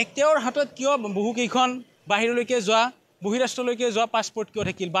যে তেওঁৰ হাতত কিয় বহুকেইখন বাহিৰলৈকে যোৱা বহিৰাষ্ট্ৰলৈকে যোৱা পাছপোৰ্ট কিয়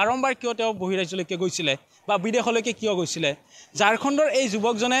থাকিল বাৰম্বাৰ কিয় তেওঁ বহিৰাজ্যলৈকে গৈছিলে বা বিদেশলৈকে কিয় গৈছিলে ঝাৰখণ্ডৰ এই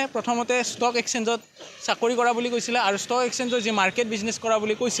যুৱকজনে প্ৰথমতে ষ্টক এক্সচেঞ্জত চাকৰি কৰা বুলি কৈছিলে আৰু ষ্টক এক্সচেঞ্জৰ যি মাৰ্কেট বিজনেছ কৰা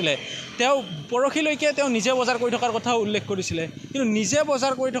বুলি কৈছিলে তেওঁ পৰখিলৈকে তেওঁ নিজে বজাৰ কৰি থকাৰ কথা উল্লেখ কৰিছিলে কিন্তু নিজে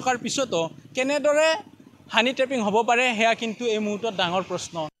বজাৰ কৰি থকাৰ পিছতো কেনেদৰে হানি ট্ৰেপিং হ'ব পাৰে হেয়া কিন্তু এই মুহূৰ্তত ডাঙৰ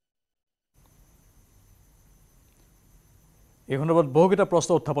প্ৰশ্ন এই সন্দৰ্ভত বহুকেইটা প্ৰশ্ন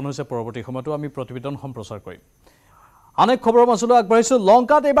উত্থাপন হৈছে পৰৱৰ্তী সময়তো আমি প্ৰতিবেদন সম্প্ৰচাৰ কৰিম অনেক খবৰৰ মাজলৈ আগবাঢ়িছো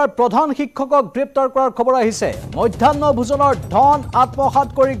লংকাত এবাৰ প্ৰধান শিক্ষকক গ্ৰেপ্তাৰ কৰাৰ খবৰ আহিছে মধ্যাহ্ন ভোজনৰ ধন আত্মসাৎ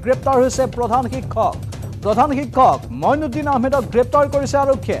কৰি গ্ৰেপ্তাৰ হৈছে প্ৰধান শিক্ষক মইনুদ্দিন আহমেদক গ্ৰেপ্তাৰ কৰিছে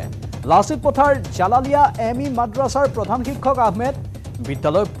আৰক্ষীয়ে লাচিত পথাৰ জালালিয়া এমই মাদ্ৰাছাৰ প্ৰধান শিক্ষক আহমেদ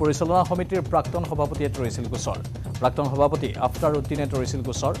বিদ্যালয় পৰিচালনা সমিতিৰ প্ৰাক্তন সভাপতিয়ে তৰিছিল গোচৰ প্ৰাক্তন সভাপতি আফতাৰ উদ্দিনে তৰিছিল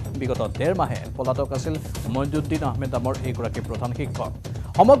গোচৰ বিগত 1.5 মাহে পলাতক আছিল মইনুদ্দিন আহমেদ নামৰ এইগৰাকী প্ৰধান শিক্ষক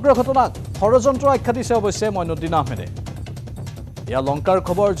সমগ্ৰ ঘটনাক ষড়যন্ত্ৰ আখ্যা দিছে অৱশ্যে মইনুদ্দিন আহমেদে ইয়া লংকাৰ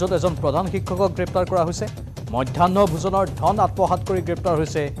খবৰ য'ত এজন প্ৰধান শিক্ষকক গ্ৰেপ্তাৰ কৰা হৈছে মধ্যাহ্ন ভোজনৰ ধন আত্মসাৎ কৰি গ্ৰেপ্তাৰ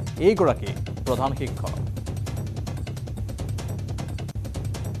হৈছে এইগৰাকী প্ৰধান শিক্ষক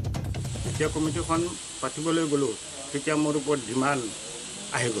এতিয়া কমিটিখন পাতিবলৈ গ'লো তেতিয়া মোৰ ওপৰত ডিমাণ্ড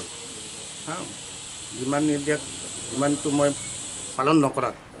আহি গ'ল ডিমাণ্ড নিদিয়াক ডিমাণ্ডটো মই পালন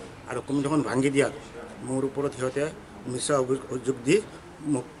নকৰাত আৰু কমিটিখন ভাঙি দিয়াত মোৰ ওপৰত সিহঁতে মিছা অভিযোগ দি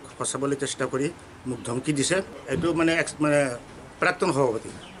মোক ফচাবলৈ চেষ্টা কৰি মোক ধমকি দিছে এইটো মানে প্ৰাক্তন সভাপতি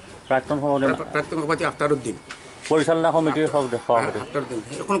আফতাৰ উদ্দিন পৰিচালনা সমিতিৰ সভাপতি আফতাৰ উদ্দিন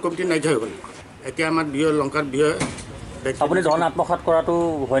এখন কমিটি নাইকিয়া হৈ গ'ল এতিয়া আমাৰ লংকাৰ আপুনি ধন আত্মসাৎ কৰাটো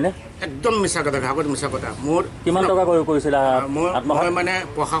হয়নে একদম মিছা কথা ভাগত মিছা কথা মোৰ কিমান টকা কৰিছিল মই মানে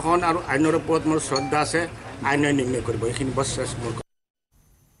প্ৰশাসন আৰু আইনৰ ওপৰত মোৰ শ্ৰদ্ধা আছে আইনে নিৰ্ণয় কৰিব এইখিনি বছ মোৰ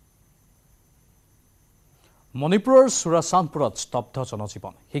মণিপুৰৰ চুৰাচান্দপুৰত স্তব্ধ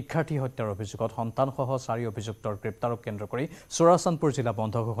জনজীৱন শিক্ষাৰ্থী হত্যাৰ অভিযোগত সন্তানসহ 4 অভিযুক্তৰ গ্ৰেপ্তাৰক কেন্দ্ৰ কৰি চুৰাচান্দপুৰ জিলা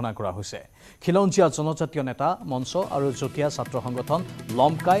বন্ধ ঘোষণা কৰা হৈছে খিলঞ্জীয়া জনজাতীয় নেতা মঞ্চ আৰু জতীয়া ছাত্ৰ সংগঠন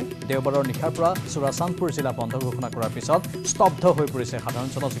লমকাই দেওবাৰৰ নিশাৰ পৰা চুৰাচান্দপুৰ জিলা বন্ধ ঘোষণা কৰাৰ পিছত স্তব্ধ হৈ পৰিছে সাধাৰণ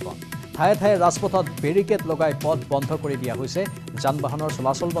জনজীৱন ঠায়ে ঠায়ে ৰাজপথত বেৰিকেড লগাই পথ বন্ধ কৰি দিয়া হৈছে যান বাহনৰ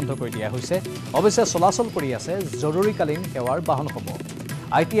চলাচল বন্ধ কৰি দিয়া হৈছে অৱশ্যে চলাচল কৰি আছে জৰুৰীকালীন সেৱাৰ বাহনসমূহ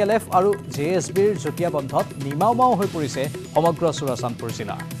ITLF আৰু JSBৰ জতীয়া বন্ধত নিমাওমাও হৈ পৰিছে সমগ্ৰ চুৰাচান্দপুৰ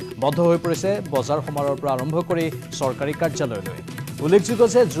জিলা বন্ধ হৈ পৰিছে বজাৰ সমাৰৰ পৰা আৰম্ভ কৰি চৰকাৰী কাৰ্যালয়লৈ উল্লেখযোগ্য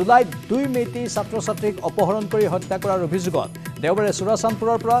যে জুলাইত 2 মেইতি ছাত্ৰ-ছাত্ৰীক অপহৰণ কৰি হত্যা কৰাৰ অভিযোগত দেওবাৰে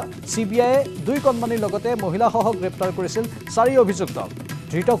চুৰাচান্দপুৰৰ পৰা CBIয়ে 2 কণমানিৰ লগতে মহিলাসহ গ্ৰেপ্তাৰ কৰিছিল 4 অভিযুক্তক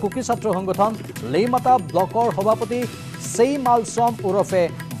ধৃত কুকি ছাত্ৰ সংগঠন লেইমাতা ব্লকৰ সভাপতি সেইমালছম ওৰফে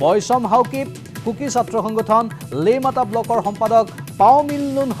বয়সম হাউকিপ কুকি ছাত্ৰ সংগঠন লেইমাতা ব্লকৰ সম্পাদক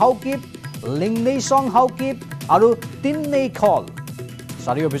পাওমিলনুন হাউকিপ লিংনেইছং হাউকিপ আৰু তিননেইখল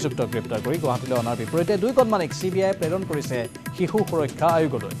 4 অভিযুক্তক গ্ৰেপ্তাৰ কৰি গুৱাহাটীলৈ অনাৰ বিপৰীতে 2 কণমানিক CBIয়ে প্ৰেৰণ কৰিছে শিশু সুৰক্ষা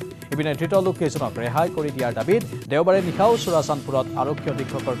আয়োগলৈ ইপিনে ধৃত লোককেইজনক ৰেহাই কৰি দিয়াৰ দাবীত দেওবাৰে নিশাও চুৰাচান্দপুৰত আৰক্ষী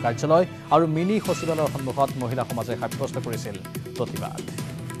অধীক্ষকৰ কাৰ্যালয় আৰু মিনি সচিবালয়ৰ সন্মুখত মহিলা সমাজে সাব্যস্ত কৰিছিল প্ৰতিবাদ।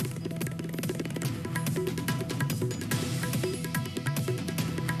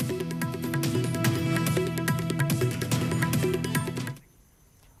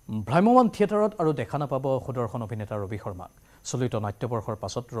 ভ্ৰাম্যমান থিয়েটাৰত আৰু দেখা নাপাব সুদৰ্শন অভিনেতা ৰবি শৰ্মাক। চলিত নাট্যবৰ্ষৰ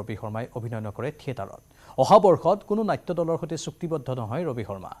পাছত ৰবি শৰ্মাই অভিনয় নকৰে থিয়েটাৰত। অহা বৰ্ষত কোনো নাট্য দলৰ সৈতে চুক্তিবদ্ধ নহয় ৰবি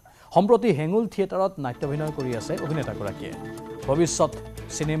শৰ্মা। সম্প্ৰতি হেঙুল থিয়েটাৰত নাট্যাভিনয় কৰি আছে অভিনেতাগৰাকীয়ে। ভৱিষ্যত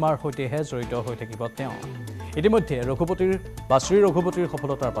চিনেমাৰ সৈতেহে জড়িত হৈ থাকিব তেওঁ। ইতিমধ্যে শ্ৰী ৰঘুপতিৰ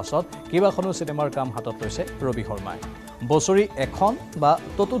সফলতাৰ পাছত কেইবাখনো চিনেমাৰ কাম হাতত লৈছে ৰবি শৰ্মাই। বছৰি এখন বা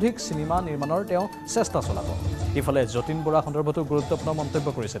ততোধিক চিনেমা নিৰ্মাণৰ তেওঁ চেষ্টা চলাব। ইফালে যতীন বৰা সন্দৰ্ভতো গুৰুত্বপূৰ্ণ মন্তব্য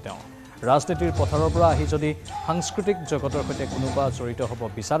কৰিছে তেওঁ। ৰাজনীতিৰ পথাৰৰ পৰা আহি যদি সাংস্কৃতিক জগতৰ সৈতে কোনোবা জড়িত হ'ব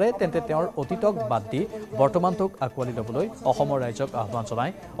বিচাৰে তেন্তে তেওঁৰ অতীতক বাদ দি বৰ্তমানটোক আঁকোৱালি ল'বলৈ অসমৰ ৰাইজক আহ্বান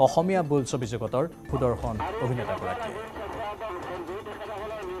জনায় অসমীয়া বোলছবি জগতৰ সুদৰ্শন অভিনেতাগৰাকীয়ে।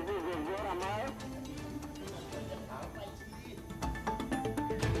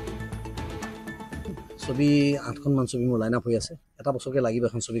 ছবি 8খনমান ছবি মোৰ লাইন আপ হৈ আছে। এটা বছৰকে লাগিব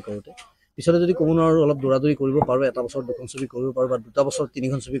এখন ছবি কৰোঁতে। পিছতে যদি ক'ব নোৱাৰোঁ, অলপ দৌৰাদৌৰি কৰিব পাৰোঁ, এটা বছৰত 2খন ছবি কৰিব পাৰোঁ বা 2টা বছৰত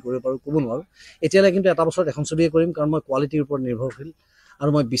 3খন ছবি কৰিব পাৰোঁ, ক'ব নোৱাৰোঁ। এতিয়ালৈ কিন্তু এটা বছৰত এখন ছবিয়ে কৰিম, কাৰণ মই কোৱালিটিৰ ওপৰত নিৰ্ভৰশীল আৰু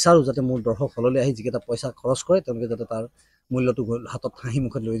মই বিচাৰোঁ যাতে মোৰ দৰ্শক হললৈ আহি যিকেইটা পইচা খৰচ কৰে তেওঁলোকে যাতে তাৰ মূল্যটো হাতত হাঁহি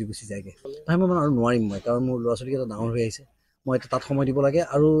মুখত লৈ গুচি যায়গৈ। মই আৰু নোৱাৰিম কাৰণ মোৰ ল'ৰা ছোৱালীকেইটা ডাঙৰ হৈ আহিছে। মই এতিয়া তাত সময় দিব লাগে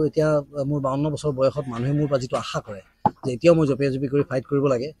আৰু এতিয়া মোৰ 52 বছৰ বয়সত মানুহে মোৰ পৰা যিটো আশা কৰে যে এতিয়াও মই জপিয়াজপি কৰি ফাইট কৰিব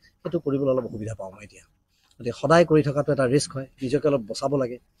লাগে, সেইটো কৰিবলৈ অলপ অসুবিধা পাওঁ মই এতিয়া। গতিকে সদায় কৰি থকাটো এটা ৰিস্ক হয়, নিজকে অলপ বচাব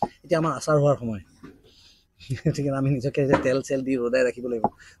লাগে। এতিয়া আমাৰ আচাৰ হোৱাৰ সময়, গতিকে আমি নিজকে তেল চেল দি ৰদাই ৰাখিব লাগিব।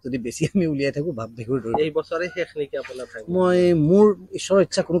 যদি বেছি আমি উলিয়াই থাকোঁ ভাৱ ভেঁকুৰ ধৰিব। এই বছৰে শেষ নেকি আপোনাৰ? মোৰ ঈশ্বৰৰ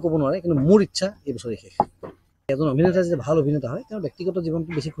ইচ্ছা কোনো ক'ব নোৱাৰে, কিন্তু মোৰ ইচ্ছা এই বছৰে শেষ। এজন অভিনেতা যদি ভাল অভিনেতা হয় তেওঁৰ ব্যক্তিগত জীৱনটো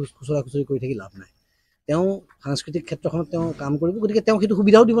বেছি খুচুৰা খুচুৰি কৰি থাকি লাভ নাই। তেওঁ সাংস্কৃতিক ক্ষেত্ৰখনত তেওঁ কাম কৰিব, গতিকে তেওঁ সেইটো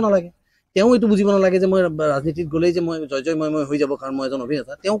সুবিধাও দিব নালাগে। তেওঁ এইটো বুজিব নালাগে যে মই ৰাজনীতিত গ'লেই যে মই জয় মই হৈ যাব কাৰণ মই এজন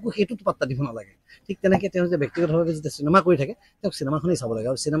অভিনেতা, তেওঁকো সেইটোত পাত্তা দিব নালাগে। ঠিক তেনেকৈ তেওঁ যে ব্যক্তিগতভাৱে যেতিয়া চিনেমা কৰি থাকে তেওঁক চিনেমাখনেই চাব লাগে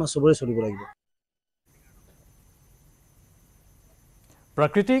আৰু চিনেমা চবৰে চলিব লাগিব।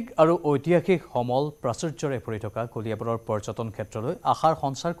 প্ৰাকৃতিক আৰু ঐতিহাসিক সমল প্ৰাচুৰ্যৰে ভৰি থকা কলিয়াবৰৰ পৰ্যটন ক্ষেত্ৰলৈ আশাৰ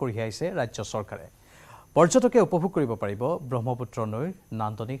সঞ্চাৰ কঢ়িয়াই আহিছে ৰাজ্য চৰকাৰে। পৰ্যটকে উপভোগ কৰিব পাৰিব ব্ৰহ্মপুত্ৰ নৈৰ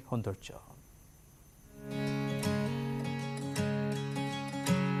নান্দনিক সৌন্দৰ্য।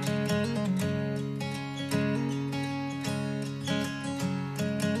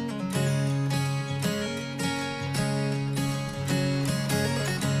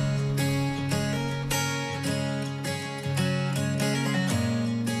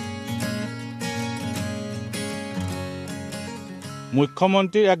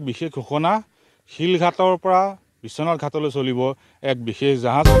 মুখ্যমন্ত্ৰীৰ এক বিশেষ ঘোষণা, শিলঘাটৰ পৰা বিশ্বনাথ ঘাটলৈ চলিব এক বিশেষ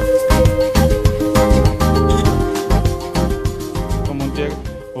জাহাজ। মুখ্যমন্ত্ৰীয়ে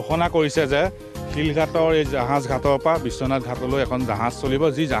ঘোষণা কৰিছে যে শিলঘাটৰ এই জাহাজ ঘাটৰ পৰা বিশ্বনাথ ঘাটলৈ এখন জাহাজ চলিব,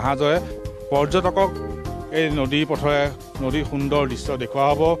 যি জাহাজেৰে পৰ্যটকক এই নদীৰ পথৰে নদীৰ সুন্দৰ দৃশ্য দেখুওৱা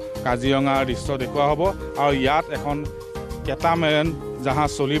হ'ব, কাজিৰঙাৰ দৃশ্য দেখুওৱা হ'ব আৰু ইয়াত এখন কেটামেৰেন জাহাজ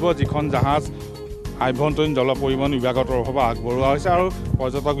চলিব, যিখন জাহাজ আভ্যন্তৰীণ জল পৰিবহণ বিভাগৰ তৰফৰ পৰা আগবঢ়োৱা হৈছে আৰু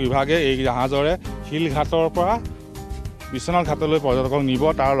পৰ্যটক বিভাগে এই জাহাজৰে শিলঘাটৰ পৰা বিশ্বনাথ ঘাটলৈ পৰ্যটকক নিব।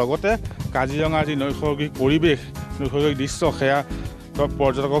 তাৰ লগতে কাজিৰঙাৰ যি নৈসৰ্গিক পৰিৱেশ, নৈসৰ্গিক দৃশ্য সেয়া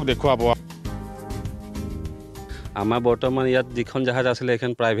পৰ্যটকক দেখুৱাব। আমাৰ বৰ্তমান ইয়াত যিখন জাহাজ আছিলে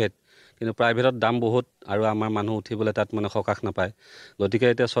সেইখন প্ৰাইভেট, কিন্তু প্ৰাইভেটত দাম বহুত আৰু আমাৰ মানুহ উঠিবলৈ তাত সকাহ নাপায়। গতিকে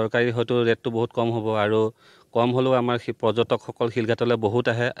এতিয়া চৰকাৰী হয়তো ৰেটটো বহুত কম হ'ব আৰু কম হ'লেও আমাৰ পৰ্যটকসকল শিলঘাটলৈ বহুত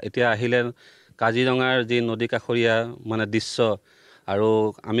আহে। এতিয়া আহিলে কাজিৰঙাৰ যি নদী কাষৰীয়া দৃশ্য আৰু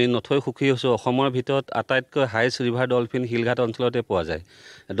আমি নথৈ সুখী হৈছোঁ। অসমৰ ভিতৰত আটাইতকৈ হাইষ্ট ৰিভাৰ ডলফিন শিলঘাট অঞ্চলতে পোৱা যায়।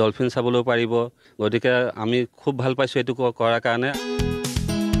 ডলফিন চাবলৈও পাৰিব। গতিকে আমি খুব ভাল পাইছোঁ এইটো কৰাৰ কাৰণে।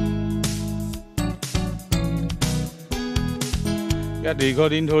 ইয়াত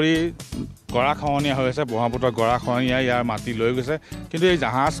দীৰ্ঘদিন ধৰি গৰাখহনীয়া হৈ আছে, ব্ৰহ্মপুত্ৰৰ গৰাখহনীয়াই ইয়াৰ মাটি লৈ গৈছে। কিন্তু এই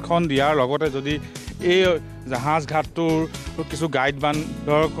জাহাজখন দিয়াৰ লগতে যদি এই জাহাজ ঘাটটোৰ কিছু গাইড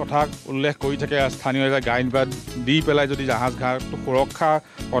বান্ধৰ কথা উল্লেখ কৰি থাকে স্থানীয় গাইড বান্ধ দি পেলাই যদি জাহাজ ঘাটটো সুৰক্ষা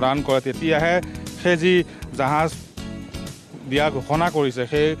প্ৰদান কৰে, তেতিয়াহে সেই যি জাহাজ দিয়া ঘোষণা কৰিছে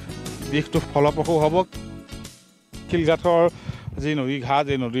সেই দিশটো ফলপ্ৰসূ হ'ব। শিলঘাটৰ যি নদী ঘাট,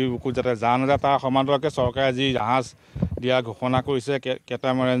 এই নদীৰ বুকুত যাতে যা নাযায় তাৰ সমান্তৰালকৈ চৰকাৰে যি জাহাজ দিয়া ঘোষণা কৰিছে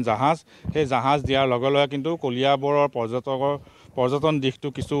কেটামেৰেন জাহাজ, সেই জাহাজ দিয়াৰ লগে লগে কিন্তু কলিয়াবৰৰ পৰ্যটন দিশটো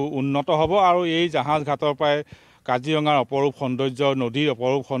কিছু উন্নত হ'ব আৰু এই জাহাজ ঘাটৰ পৰাই কাজিৰঙাৰ অপৰূপ সৌন্দৰ্য, নদীৰ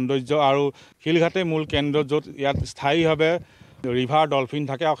অপৰূপ সৌন্দৰ্য আৰু শিলঘাটেই মূল কেন্দ্ৰ, য'ত ইয়াত স্থায়ীভাৱে ৰিভাৰ ডলফিন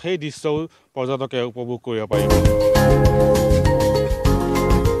থাকে আৰু সেই দৃশ্যও পৰ্যটকে উপভোগ কৰিব পাৰিব।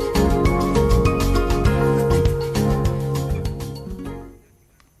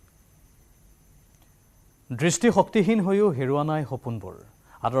 দৃষ্টিশক্তিহীন হৈও হেৰুৱা নাই সপোনবোৰ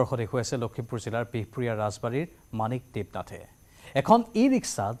আদৰ্শ দেখুৱাইছে লখিমপুৰ জিলাৰ বিহপুৰীয়া ৰাজবাৰীৰ মানিক দেৱনাথে এখন ই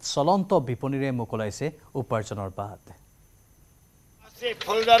ৰিক্সাত চলন্ত বিপণীৰে মোকলাইছে উপাৰ্জনৰ বাট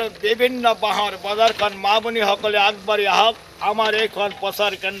ফুলদাৰ বিভিন্ন বাহৰ বজাৰখন মাবনীসকলে আগবাঢ়ি আহক আমাৰ এইখন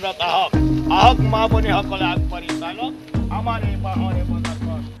প্ৰচাৰ কেন্দ্ৰত আহক আহক মাবনীসকলে আগবাঢ়ি চালক আমাৰ এই বাহৰে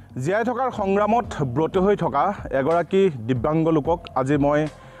বজাৰখন জীয়াই থকাৰ সংগ্ৰামত ব্ৰতী হৈ থকা এগৰাকী দিব্যাংগ লোকক আজি মই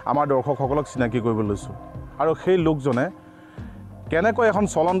আমাৰ দৰ্শকসকলক চিনাকি কৰিবলৈ লৈছোঁ আৰু সেই লোকজনে কেনেকৈ এখন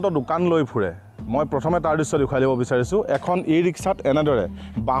চলন্ত দোকান লৈ ফুৰে মই প্ৰথমে তাৰ দৃশ্য দেখুৱাই দিব বিচাৰিছোঁ এখন ই ৰিক্সাত এনেদৰে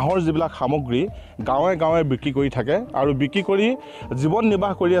বাঁহৰ যিবিলাক সামগ্ৰী গাঁৱে গাঁৱে বিক্ৰী কৰি থাকে আৰু বিক্ৰী কৰি জীৱন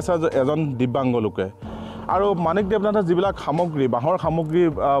নিৰ্বাহ কৰি আছে এজন দিব্যাংগ লোকে আৰু মানিক দেৱনাথে যিবিলাক সামগ্ৰী বাঁহৰ সামগ্ৰী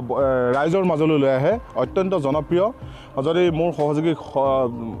ৰাইজৰ মাজলৈ লৈ আহে অত্যন্ত জনপ্ৰিয় যদি মোৰ সহযোগী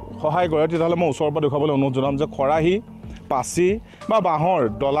সহায় কৰে তেতিয়াহ'লে মই ওচৰৰ পৰা দেখুৱাবলৈ অনুৰোধ জনাম যে খৰাহী পাচি বা বাঁহৰ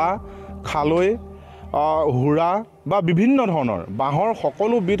ডলা খালৈ হুৰা বা বিভিন্ন ধৰণৰ বাঁহৰ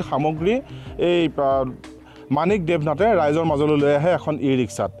সকলোবিধ সামগ্ৰী এই মানিক দেৱনাথে ৰাইজৰ মাজলৈ লৈ আহে এখন ই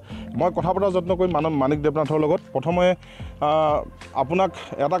ৰিক্সাত মই কথা পতাৰ যত্ন কৰিম মানিক দেৱনাথৰ লগত প্ৰথমে আপোনাক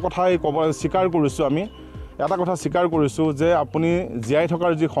এটা কথাই স্বীকাৰ কৰিছোঁ যে আপুনি জীয়াই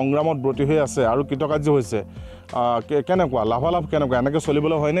থকাৰ যি সংগ্ৰামত ব্ৰতী হৈ আছে আৰু কৃতকাৰ্য হৈছে কেনেকুৱা লাভালাভ কেনেকুৱা এনেকৈ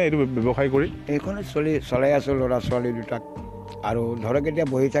চলিবলৈ হয়নে এইটো ব্যৱসায় কৰি এইখনে চলাই আছোঁ ল'ৰা ছোৱালী দুটাক আৰু ধৰক এতিয়া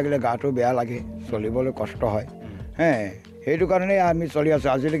বহি থাকিলে গাটো বেয়া লাগে চলিবলৈ কষ্ট হয় সেইটো কাৰণে আমি চলি আছোঁ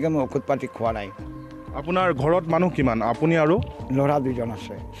আজিলৈকে মই ঔষধ পাতি খোৱা নাই আপোনাৰ ঘৰত মানুহ কিমান আপুনি আৰু ল'ৰা দুজন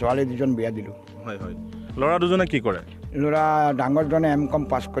আছে ছোৱালী দুজন বিয়া দিলোঁ হয় হয় ল'ৰা দুজনে কি কৰে ল'ৰা ডাঙৰজনে M.Com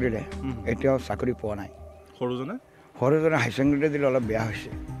পাছ কৰিলে এতিয়াও চাকৰি পোৱা নাই সৰুজনে হাই ছেকেণ্ডেৰী দিলে অলপ বেয়া হৈছে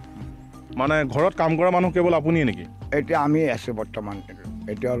মানে ঘৰত কাম কৰা মানুহ কেৱল আপুনিয়ে নেকি এতিয়া আমি আছোঁ বৰ্তমান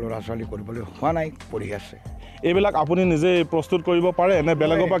এতিয়াও ল'ৰা ছোৱালী কৰিবলৈ হোৱা নাই পঢ়ি আছে এইবিলাক আপুনি নিজে প্ৰস্তুত কৰিব পাৰে নে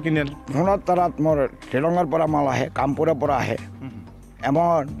বেলেগৰ পৰা কিনে ধনৰ তাৰাত মোৰ শ্বিলঙৰ পৰা মাল আহে কামপুৰৰ পৰা আহে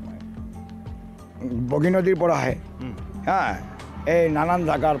এমৰ বগীনদীৰ পৰা আহে এই নানান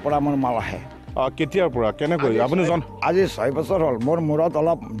জাগাৰ পৰা মোৰ মাল আহে কেতিয়াৰ পৰা কেনেকৈ আপুনি আজি 6 বছৰ হ'ল মোৰ মূৰত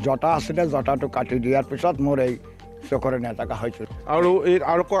অলপ জটা আছিলে জটাটো কাটি দিয়াৰ পিছত মোৰ এই চকুৰে নেতাকা হৈছিল আৰু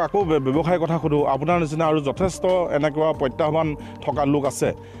আকৌ ব্যৱসায়ৰ কথা সোধোঁ আপোনাৰ নিচিনা আৰু যথেষ্ট এনেকুৱা প্ৰত্যাহ্বান থকা লোক আছে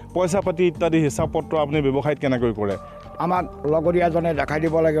পইচা পাতি ইত্যাদি হিচাপ পত্ৰ আপুনি ব্যৱসায়ত কেনেকৈ কৰে আমাক লগৰীয়াজনে দেখাই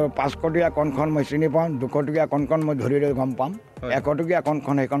দিব লাগিব 5 টকীয়া কোনখন মই চিনি পাম 2 টকীয়া কোনখন মই ধৰিলে গম পাম 1 টকীয়া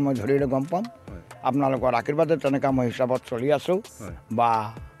কোনখন সেইখন মই ধৰিলে গম পাম আপোনালোকৰ আশীৰ্বাদে তেনেকুৱা মই হিচাপত চলি আছোঁ বা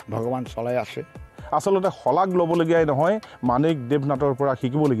ভগৱান চলাই আছে আচলতে শলাগ ল'বলগীয়াই নহয় মানিক দেৱনাথৰ পৰা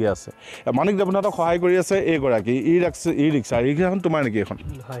শিকিবলগীয়া আছে মানিক দেৱনাথক সহায় কৰি আছে এইগৰাকী ই ৰিক্সাখন তোমাৰ নেকি এখন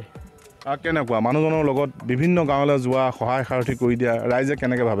হয় কেনেকুৱা মানুহজনৰ লগত বিভিন্ন গাঁৱলৈ যোৱা সহায় সাৰথি কৰি দিয়া ৰাইজে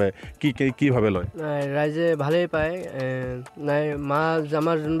কেনেকৈ ভাবে কি ভাবে লয় ৰাইজে ভালেই পায় নাই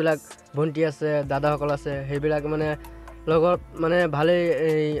আমাৰ যোনবিলাক ভণ্টি আছে দাদাসকল আছে সেইবিলাক মানে লগত মানে ভালেই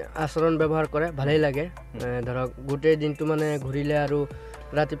আচৰণ ব্যৱহাৰ কৰে ভালেই লাগে ধৰক গোটেই দিনটো মানে ঘূৰিলে আৰু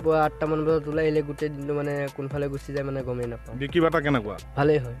ৰাতিপুৱা 8টামান বজাত ওলাই আহিলে গোটেই দিনটো মানে কোনফালে গুচি যায় মানে গমেই নাপাওঁ বিক্ৰী বাটা কেনেকুৱা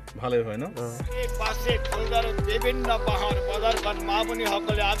ভালেই হয় ন বিভিন্ন বাহৰ বজাৰখন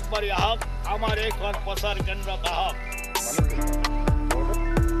মাবনীসকলে আগবাঢ়ি আহক আমাৰ এইখন প্ৰচাৰ কেন্দ্ৰত আহক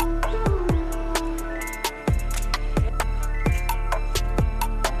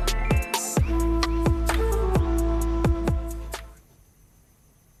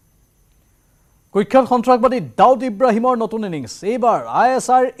কুখ্যাত সন্ত্ৰাসবাদী দাউদ ইব্ৰাহিমৰ নতুন ইনিংছ এইবাৰ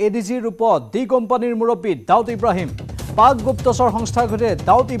ISR ADG ৰূপত ডি কোম্পানীৰ মুৰব্বী দাউদ ইব্ৰাহিম পাক গুপ্তচৰ সংস্থাৰ সৈতে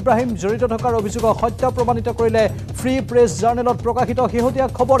দাউদ ইব্ৰাহিম জড়িত থকাৰ অভিযোগক সত্য প্ৰমাণিত কৰিলে ফ্ৰী প্ৰেছ জাৰ্নেলত প্ৰকাশিত শেহতীয়া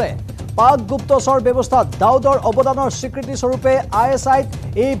খবৰে পাক গুপ্তচৰ ব্যৱস্থাত দাউদৰ অৱদানৰ স্বীকৃতি স্বৰূপে ISIত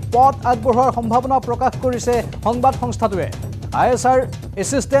এই পদ আগবঢ়োৱাৰ সম্ভাৱনা প্ৰকাশ কৰিছে সংবাদ সংস্থাটোৱে ISR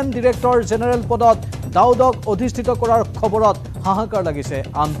এছিষ্টেণ্ট ডিৰেক্টৰ জেনেৰেল পদত দাউদক অধিষ্ঠিত কৰাৰ খবৰত হাহাকাৰ লাগিছে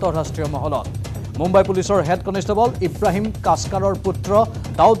আন্তঃৰাষ্ট্ৰীয় মহলত মুম্বাই পুলিচৰ হেড কনষ্টেবল ইব্ৰাহিম কাস্কাৰৰ পুত্ৰ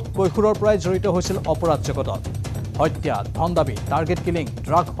দাউদ কৈশোৰৰ পৰাই জড়িত হৈছিল অপৰাধ জগতত হত্যা ধন দাবী টাৰ্গেট কিলিং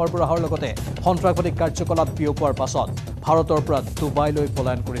ড্ৰাগ সৰবৰাহৰ লগতে সন্ত্ৰাসবাদী কাৰ্যকলাপ বিয়পোৱাৰ পাছত ভাৰতৰ পৰা ডুবাইলৈ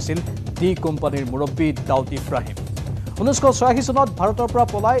পলায়ন কৰিছিল ডি কোম্পানীৰ মুৰব্বী দাউদ ইব্ৰাহিম 1986 চনত ভাৰতৰ পৰা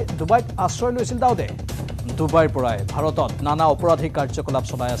পলাই ডুবাইত আশ্ৰয় লৈছিল দাউদে ডুবাইৰ পৰাই ভাৰতত নানা অপৰাধী কাৰ্যকলাপ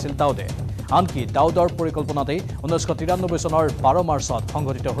চলাই আছিল দাউদে আনকি দাউদৰ পৰিকল্পনাতেই 1993 চনৰ 12 মাৰ্চত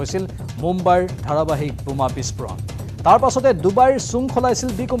সংঘটিত হৈছিল মুম্বাইৰ ধাৰাবাহিক বোমা বিস্ফোৰণ তাৰ পাছতে ডুবাইৰ চুং খলাইছিল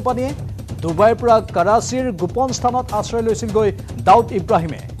ডি কোম্পানীয়ে ডুবাইৰ পৰা কৰাচীৰ গোপন স্থানত আশ্ৰয় লৈছিলগৈ দাউদ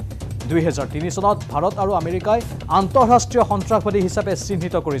ইব্ৰাহিমে 2003 চনত ভাৰত আৰু আমেৰিকাই আন্তঃৰাষ্ট্ৰীয় সন্ত্ৰাসবাদী হিচাপে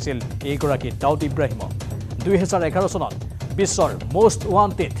চিহ্নিত কৰিছিল এইগৰাকী দাউদ ইব্ৰাহিমক 2011 চনত বিশ্বৰ মোষ্ট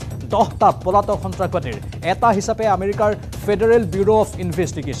ৱান্টেড 10টা পলাতক সন্ত্ৰাসবাদীৰ এটা হিচাপে আমেৰিকাৰ ফেডাৰেল ব্যুৰো অফ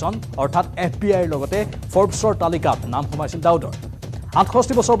ইনভেষ্টিগেশ্যন অৰ্থাৎ FBI লগতে ফৰ্বছৰ তালিকাত নাম সোমাইছিল দাউদৰ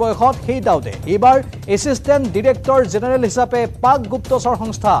 68 বছৰ বয়সত সেই দাউদে এইবাৰ এছিষ্টেণ্ট ডিৰেক্টৰ জেনেৰেল হিচাপে পাক গুপ্তচৰ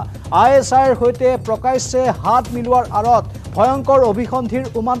সংস্থা ISIৰ সৈতে প্ৰকাশ্যে হাত মিলোৱাৰ আঁৰত ভয়ংকৰ অভিসন্ধিৰ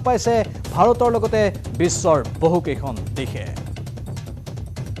উমান পাইছে ভাৰতৰ লগতে বিশ্বৰ বহুকেইখন দেশে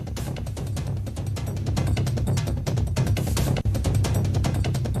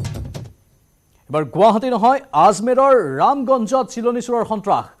এবাৰ গুৱাহাটী নহয় আজমেৰৰ ৰামগঞ্জত চিলনী চোৰৰ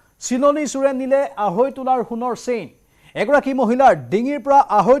সন্ত্ৰাস চিলনী চোৰে নিলে 2.5 তোলাৰ সোণৰ চেইন এগৰাকী মহিলাৰ ডিঙিৰ পৰা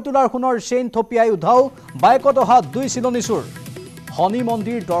 2.5 তোলাৰ সোণৰ চেইন থপিয়াই উধাও বাইকত অহা 2 চিলনী চোৰ শনি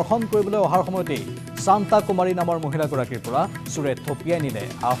মন্দিৰ দৰ্শন কৰিবলৈ অহাৰ সময়তে শান্তা কুমাৰী নামৰ মহিলাগৰাকীৰ পৰা চোৰে থপিয়াই নিলে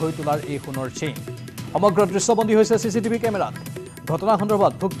 2.5 তোলাৰ এই সোণৰ চেইন সমগ্ৰ দৃশ্যবন্দী হৈছে CCTV কেমেৰাত ঘটনা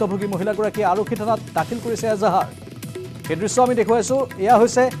সন্দৰ্ভত ভুক্তভোগী মহিলাগৰাকীয়ে আৰক্ষী থানাত দাখিল কৰিছে এজাহাৰ এই দৃশ্য আমি দেখুৱাইছো এয়া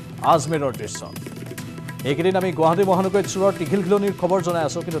হৈছে আজমেৰৰ দৃশ্য এইকেইদিন আমি গুৱাহাটী মহানগৰীত চোৰৰ টিঘিলঘিলনিৰ খবৰ জনাই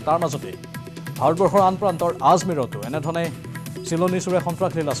আছো কিন্তু তাৰ মাজতে ভাৰতবৰ্ষৰ আন প্ৰান্তৰ আজমেৰতো এনেধৰণে চিলনী চোৰে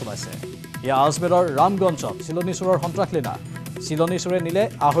সন্ত্ৰাসলীলা চলাইছে এয়া আজমেৰৰ ৰামগঞ্জত চিলনী চোৰৰ সন্ত্ৰাসলীলা চিলনী চোৰে নিলে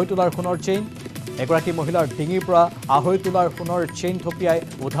 2.5 তোলাৰ সোণৰ চেইন এগৰাকী মহিলাৰ ডিঙিৰ পৰা 2.5 তোলাৰ সোণৰ চেইন থপিয়াই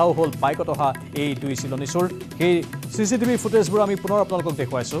উধাও হ'ল বাইকত অহা এই 2 চিলনী চোৰ সেই CCTV ফুটেজবোৰ আমি পুনৰ আপোনালোকক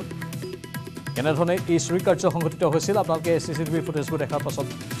দেখুৱাইছো কেনেধৰণে এই চুৰি কাৰ্য সংঘটিত হৈছিল আপোনালোকে CCTV ফুটেজবোৰ দেখাৰ পাছত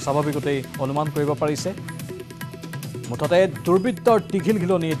স্বাভাৱিকতেই অনুমান কৰিব পাৰিছে মুঠতে দুৰ্বৃত্তৰ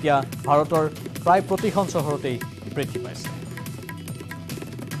টিঘিলঘিলনি এতিয়া ভাৰতৰ প্ৰায় প্ৰতিখন চহৰতেই বৃদ্ধি পাইছে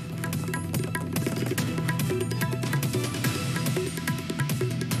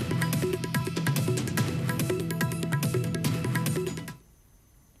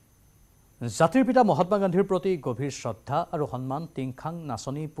জাতিৰ পিতা মহাত্মা গান্ধীৰ প্ৰতি গভীৰ শ্ৰদ্ধা আৰু সন্মান টিংখাং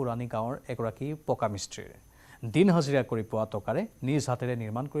নাচনী পুৰাণী গাঁৱৰ এগৰাকী পকা মিস্ত্ৰীৰ দিন হাজিৰা কৰি পোৱা টকাৰে নিজ হাতেৰে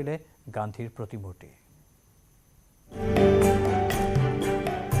নিৰ্মাণ কৰিলে গান্ধীৰ প্ৰতিমূৰ্তি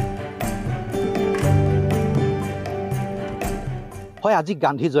হয় আজি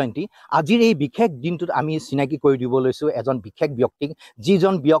গান্ধী জয়ন্তী আজিৰ এই বিশেষ দিনটোত আমি চিনাকি কৰি দিব লৈছো এজন বিশেষ ব্যক্তিক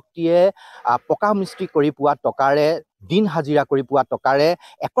যিজন ব্যক্তিয়ে পকা মিস্ত্ৰী কৰি পোৱা টকাৰে দিন হাজিৰা কৰি পোৱা টকাৰে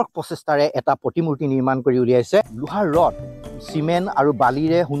একক প্ৰচেষ্টাৰে এটা প্ৰতিমূৰ্তি নিৰ্মাণ কৰি উলিয়াইছে লোহাৰ ৰড সিমেন্ট আৰু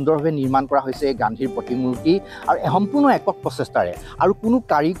বালিৰে সুন্দৰভাৱে নিৰ্মাণ কৰা হৈছে গান্ধীৰ প্ৰতিমূৰ্তি আৰু সম্পূৰ্ণ একক প্ৰচেষ্টাৰে আৰু কোনো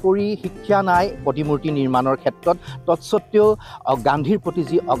কাৰিকৰী শিক্ষা নাই প্ৰতিমূৰ্তি নিৰ্মাণৰ ক্ষেত্ৰত তৎসত্ত্বেও গান্ধীৰ প্ৰতি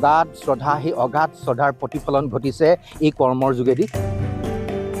যি অগাধ শ্ৰদ্ধা সেই অগাধ শ্ৰদ্ধাৰ প্ৰতিফলন ঘটিছে এই কৰ্মৰ যোগেদি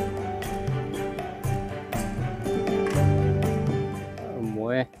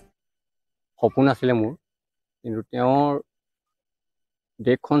মই সপোন আছিলে মোৰ কিন্তু তেওঁৰ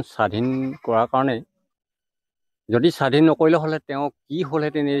দেশখন স্বাধীন কৰাৰ কাৰণে যদি স্বাধীন নকৰিলে হ'লে তেওঁ কি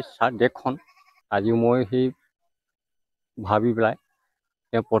হ'লহেঁতেন এই দেশখন আজিও মই সেই ভাবি পেলাই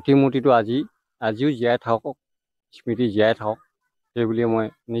তেওঁ প্ৰতিমূৰ্তিটো আজিও জীয়াই থাকক স্মৃতি জীয়াই থাকক সেইবুলিয়ে মই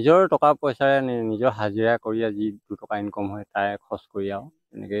নিজৰ টকা পইচাৰে নিজৰ হাজিৰা কৰি আজি 2 টকা ইনকম হয় তাই খৰচ কৰি আৰু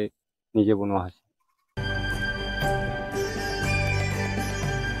এনেকৈ নিজে বনোৱা হৈছে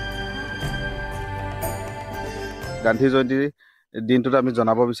গান্ধী জয়ন্তীৰ দিনটোত আমি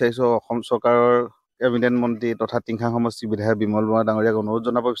জনাব বিচাৰিছোঁ অসম চৰকাৰৰ কেবিনেট মন্ত্ৰী তথা টিংখাং সমষ্টিৰ বিধায়ক বিমল বৰা ডাঙৰীয়াক অনুৰোধ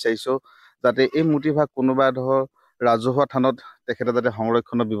জনাব বিচাৰিছোঁ যাতে এই মূৰ্তিভাগ কোনোবা ধৰ ৰাজহুৱা থানত তেখেতে যাতে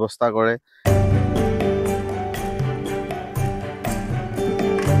সংৰক্ষণৰ ব্যৱস্থা কৰে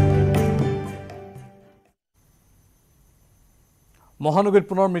মহানগৰীত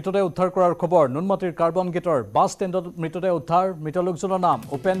পুনৰ মৃতদেহ উদ্ধাৰ কৰাৰ খবৰ নুনমাটিৰ কাৰ্বন গেটৰ বাছ ষ্টেণ্ডত মৃতদেহ উদ্ধাৰ মৃত লোকজনৰ নাম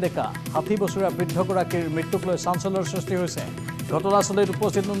উপেন ডেকা 60 বছৰীয়া বৃদ্ধগৰাকীৰ মৃত্যুক লৈ চাঞ্চল্যৰ সৃষ্টি হৈছে ঘটনাস্থলীত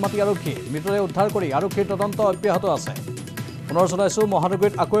উপস্থিত নুনমাটি আৰক্ষী মৃতদেহ উদ্ধাৰ কৰি আৰক্ষীৰ তদন্ত অব্যাহত আছে পুনৰ জনাইছোঁ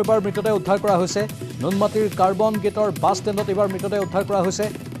মহানগৰীত আকৌ এবাৰ মৃতদেহ উদ্ধাৰ কৰা হৈছে নুনমাটিৰ কাৰ্বন গেটৰ বাছ ষ্টেণ্ডত এবাৰ মৃতদেহ উদ্ধাৰ কৰা হৈছে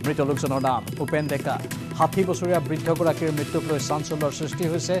মৃত লোকজনৰ নাম উপেন ডেকা 60 বছৰীয়া বৃদ্ধগৰাকীৰ মৃত্যুক লৈ চাঞ্চল্যৰ সৃষ্টি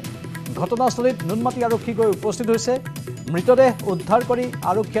হৈছে ঘটনাস্থলীত নুনমাটি আৰক্ষী গৈ উপস্থিত হৈছে মৃতদেহ উদ্ধাৰ কৰি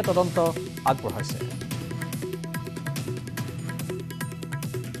আৰক্ষীয়ে তদন্ত আগবঢ়াইছে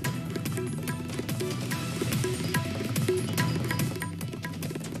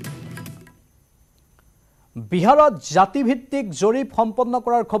বিহাৰত জাতিভিত্তিক জৰীপ সম্পন্ন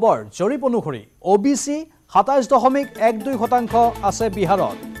কৰাৰ খবৰ জৰীপ অনুসৰি OBC 27.12% আছে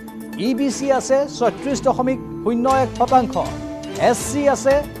বিহাৰত EBC আছে 36.01% SC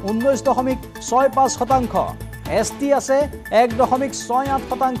আছে 19.65% ST আছে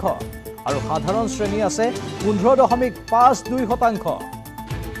 1.68% আৰু সাধাৰণ শ্ৰেণী আছে 15.52%।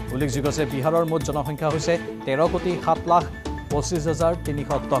 উল্লেখযোগ্য যে বিহাৰৰ মুঠ জনসংখ্যা হৈছে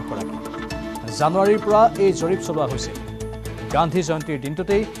 13,07,25,310 গৰাকী। জানুৱাৰীৰ পৰা এই জৰীপ চলোৱা হৈছিল। গান্ধী জয়ন্তীৰ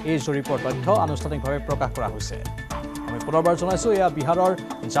দিনটোতেই এই জৰীপৰ তথ্য আনুষ্ঠানিকভাৱে প্ৰকাশ কৰা হৈছে। আমি পুনৰবাৰ জনাইছো এয়া বিহাৰৰ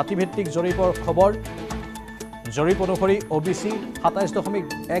জাতিভিত্তিক জৰীপৰ খবৰ জৰীপ অনুসৰি OBC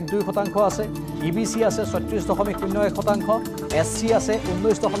 27.12% আছে EBC আছে 36.01% SC আছে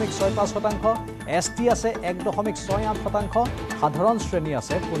 19.65% ST আছে 1.68% সাধাৰণ শ্ৰেণী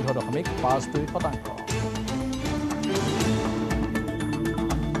আছে 15.52%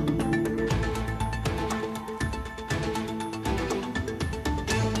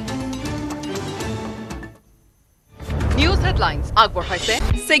 News headlines আগবঢ়াইছে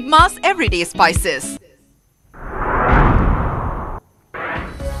Sigma's Everyday Spices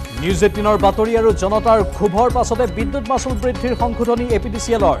News18 বাতৰি আৰু জনতাৰ ক্ষোভৰ পাছতে বিদ্যুৎ মাচুল বৃদ্ধিৰ সংশোধনী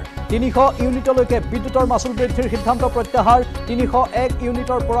Apdclৰ 300 ইউনিটলৈকে বিদ্যুৎৰ মাচুল বৃদ্ধিৰ সিদ্ধান্ত প্ৰত্যাহাৰ 301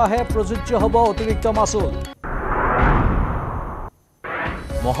 ইউনিটৰ পৰাহে প্ৰযোজ্য হ'ব অতিৰিক্ত মাচুল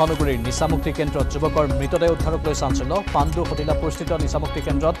মহানগৰীৰ নিচামুক্তি কেন্দ্ৰত যুৱকৰ মৃতদেহ উদ্ধাৰক লৈ চাঞ্চল্য পাণ্ডু সতিলাপুৰস্থিত নিচামুক্তি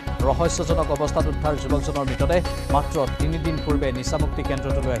কেন্দ্ৰত ৰহস্যজনক অৱস্থাত উদ্ধাৰ যুৱকজনৰ মৃতদেহ মাত্ৰ 3 দিন পূৰ্বে নিচামুক্তি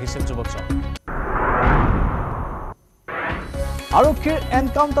কেন্দ্ৰলৈ আহিছিল যুৱকজন আৰক্ষীৰ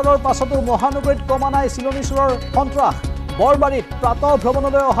এনকাউণ্টাৰৰ পাছতো মহানগৰীত কমা নাই চিলনিচুৰৰ সন্ত্ৰাস বৰবাৰীত প্ৰাতঃ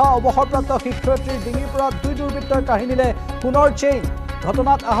ভ্ৰমণলৈ অহা অৱসৰপ্ৰাপ্ত শিক্ষয়িত্ৰীৰ ডিঙিৰ পৰা 2 দুৰ্বৃত্তই কাঢ়ি নিলে সোণৰ চেইন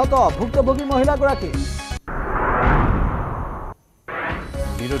ঘটনাত আহত ভুক্তভোগী মহিলাগৰাকী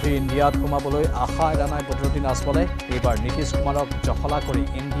বিৰোধী ইণ্ডিয়াত সোমাবলৈ আশা এৰা নাই বদৰুদ্দিন আজমলে এইবাৰ নীতিশ কুমাৰক জখলা কৰি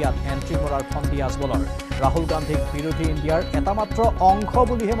ইণ্ডিয়াত এণ্ট্ৰি কৰাৰ ফন্দি আজমলৰ ৰাহুল গান্ধীক বিৰোধী ইণ্ডিয়াৰ এটা মাত্ৰ অংশ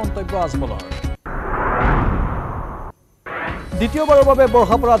বুলিহে মন্তব্য আজমলৰ দ্বিতীয়বাৰৰ বাবে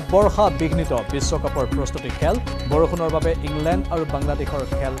বৰ্ষাপৰাত বৰ্ষা বিঘ্নিত বিশ্বকাপৰ প্ৰস্তুতি খেল বৰষুণৰ বাবে ইংলেণ্ড আৰু বাংলাদেশৰ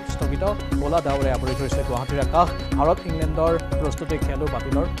খেল স্থগিত ক'লা ডাৱৰে আৱৰি ধৰিছে গুৱাহাটীৰ আকাশ ভাৰত ইংলেণ্ডৰ প্ৰস্তুতি খেলো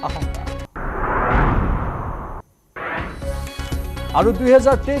বাতিলৰ আশংকা আৰু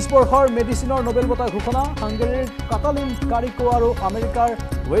 2023 বৰ্ষৰ মেডিচিনৰ নোবেল বঁটা ঘোষণা হাংগেৰীৰ কাটালিন কাৰিকো আৰু আমেৰিকাৰ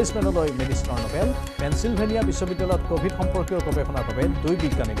ৱেষ্টমেনলৈ মেডিচিনৰ নোবেল পেনচিলভেনিয়া বিশ্ববিদ্যালয়ত কোভিড সম্পৰ্কীয় গৱেষণাৰ বাবে 2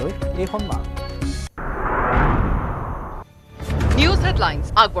 বিজ্ঞানীলৈ এই সন্মান News headlines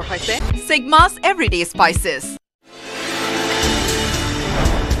আগবঢ়াইছে Sigma's Everyday Spices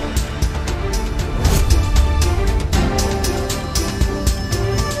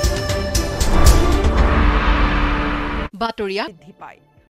বাতৰিয়া বৃদ্ধি পায়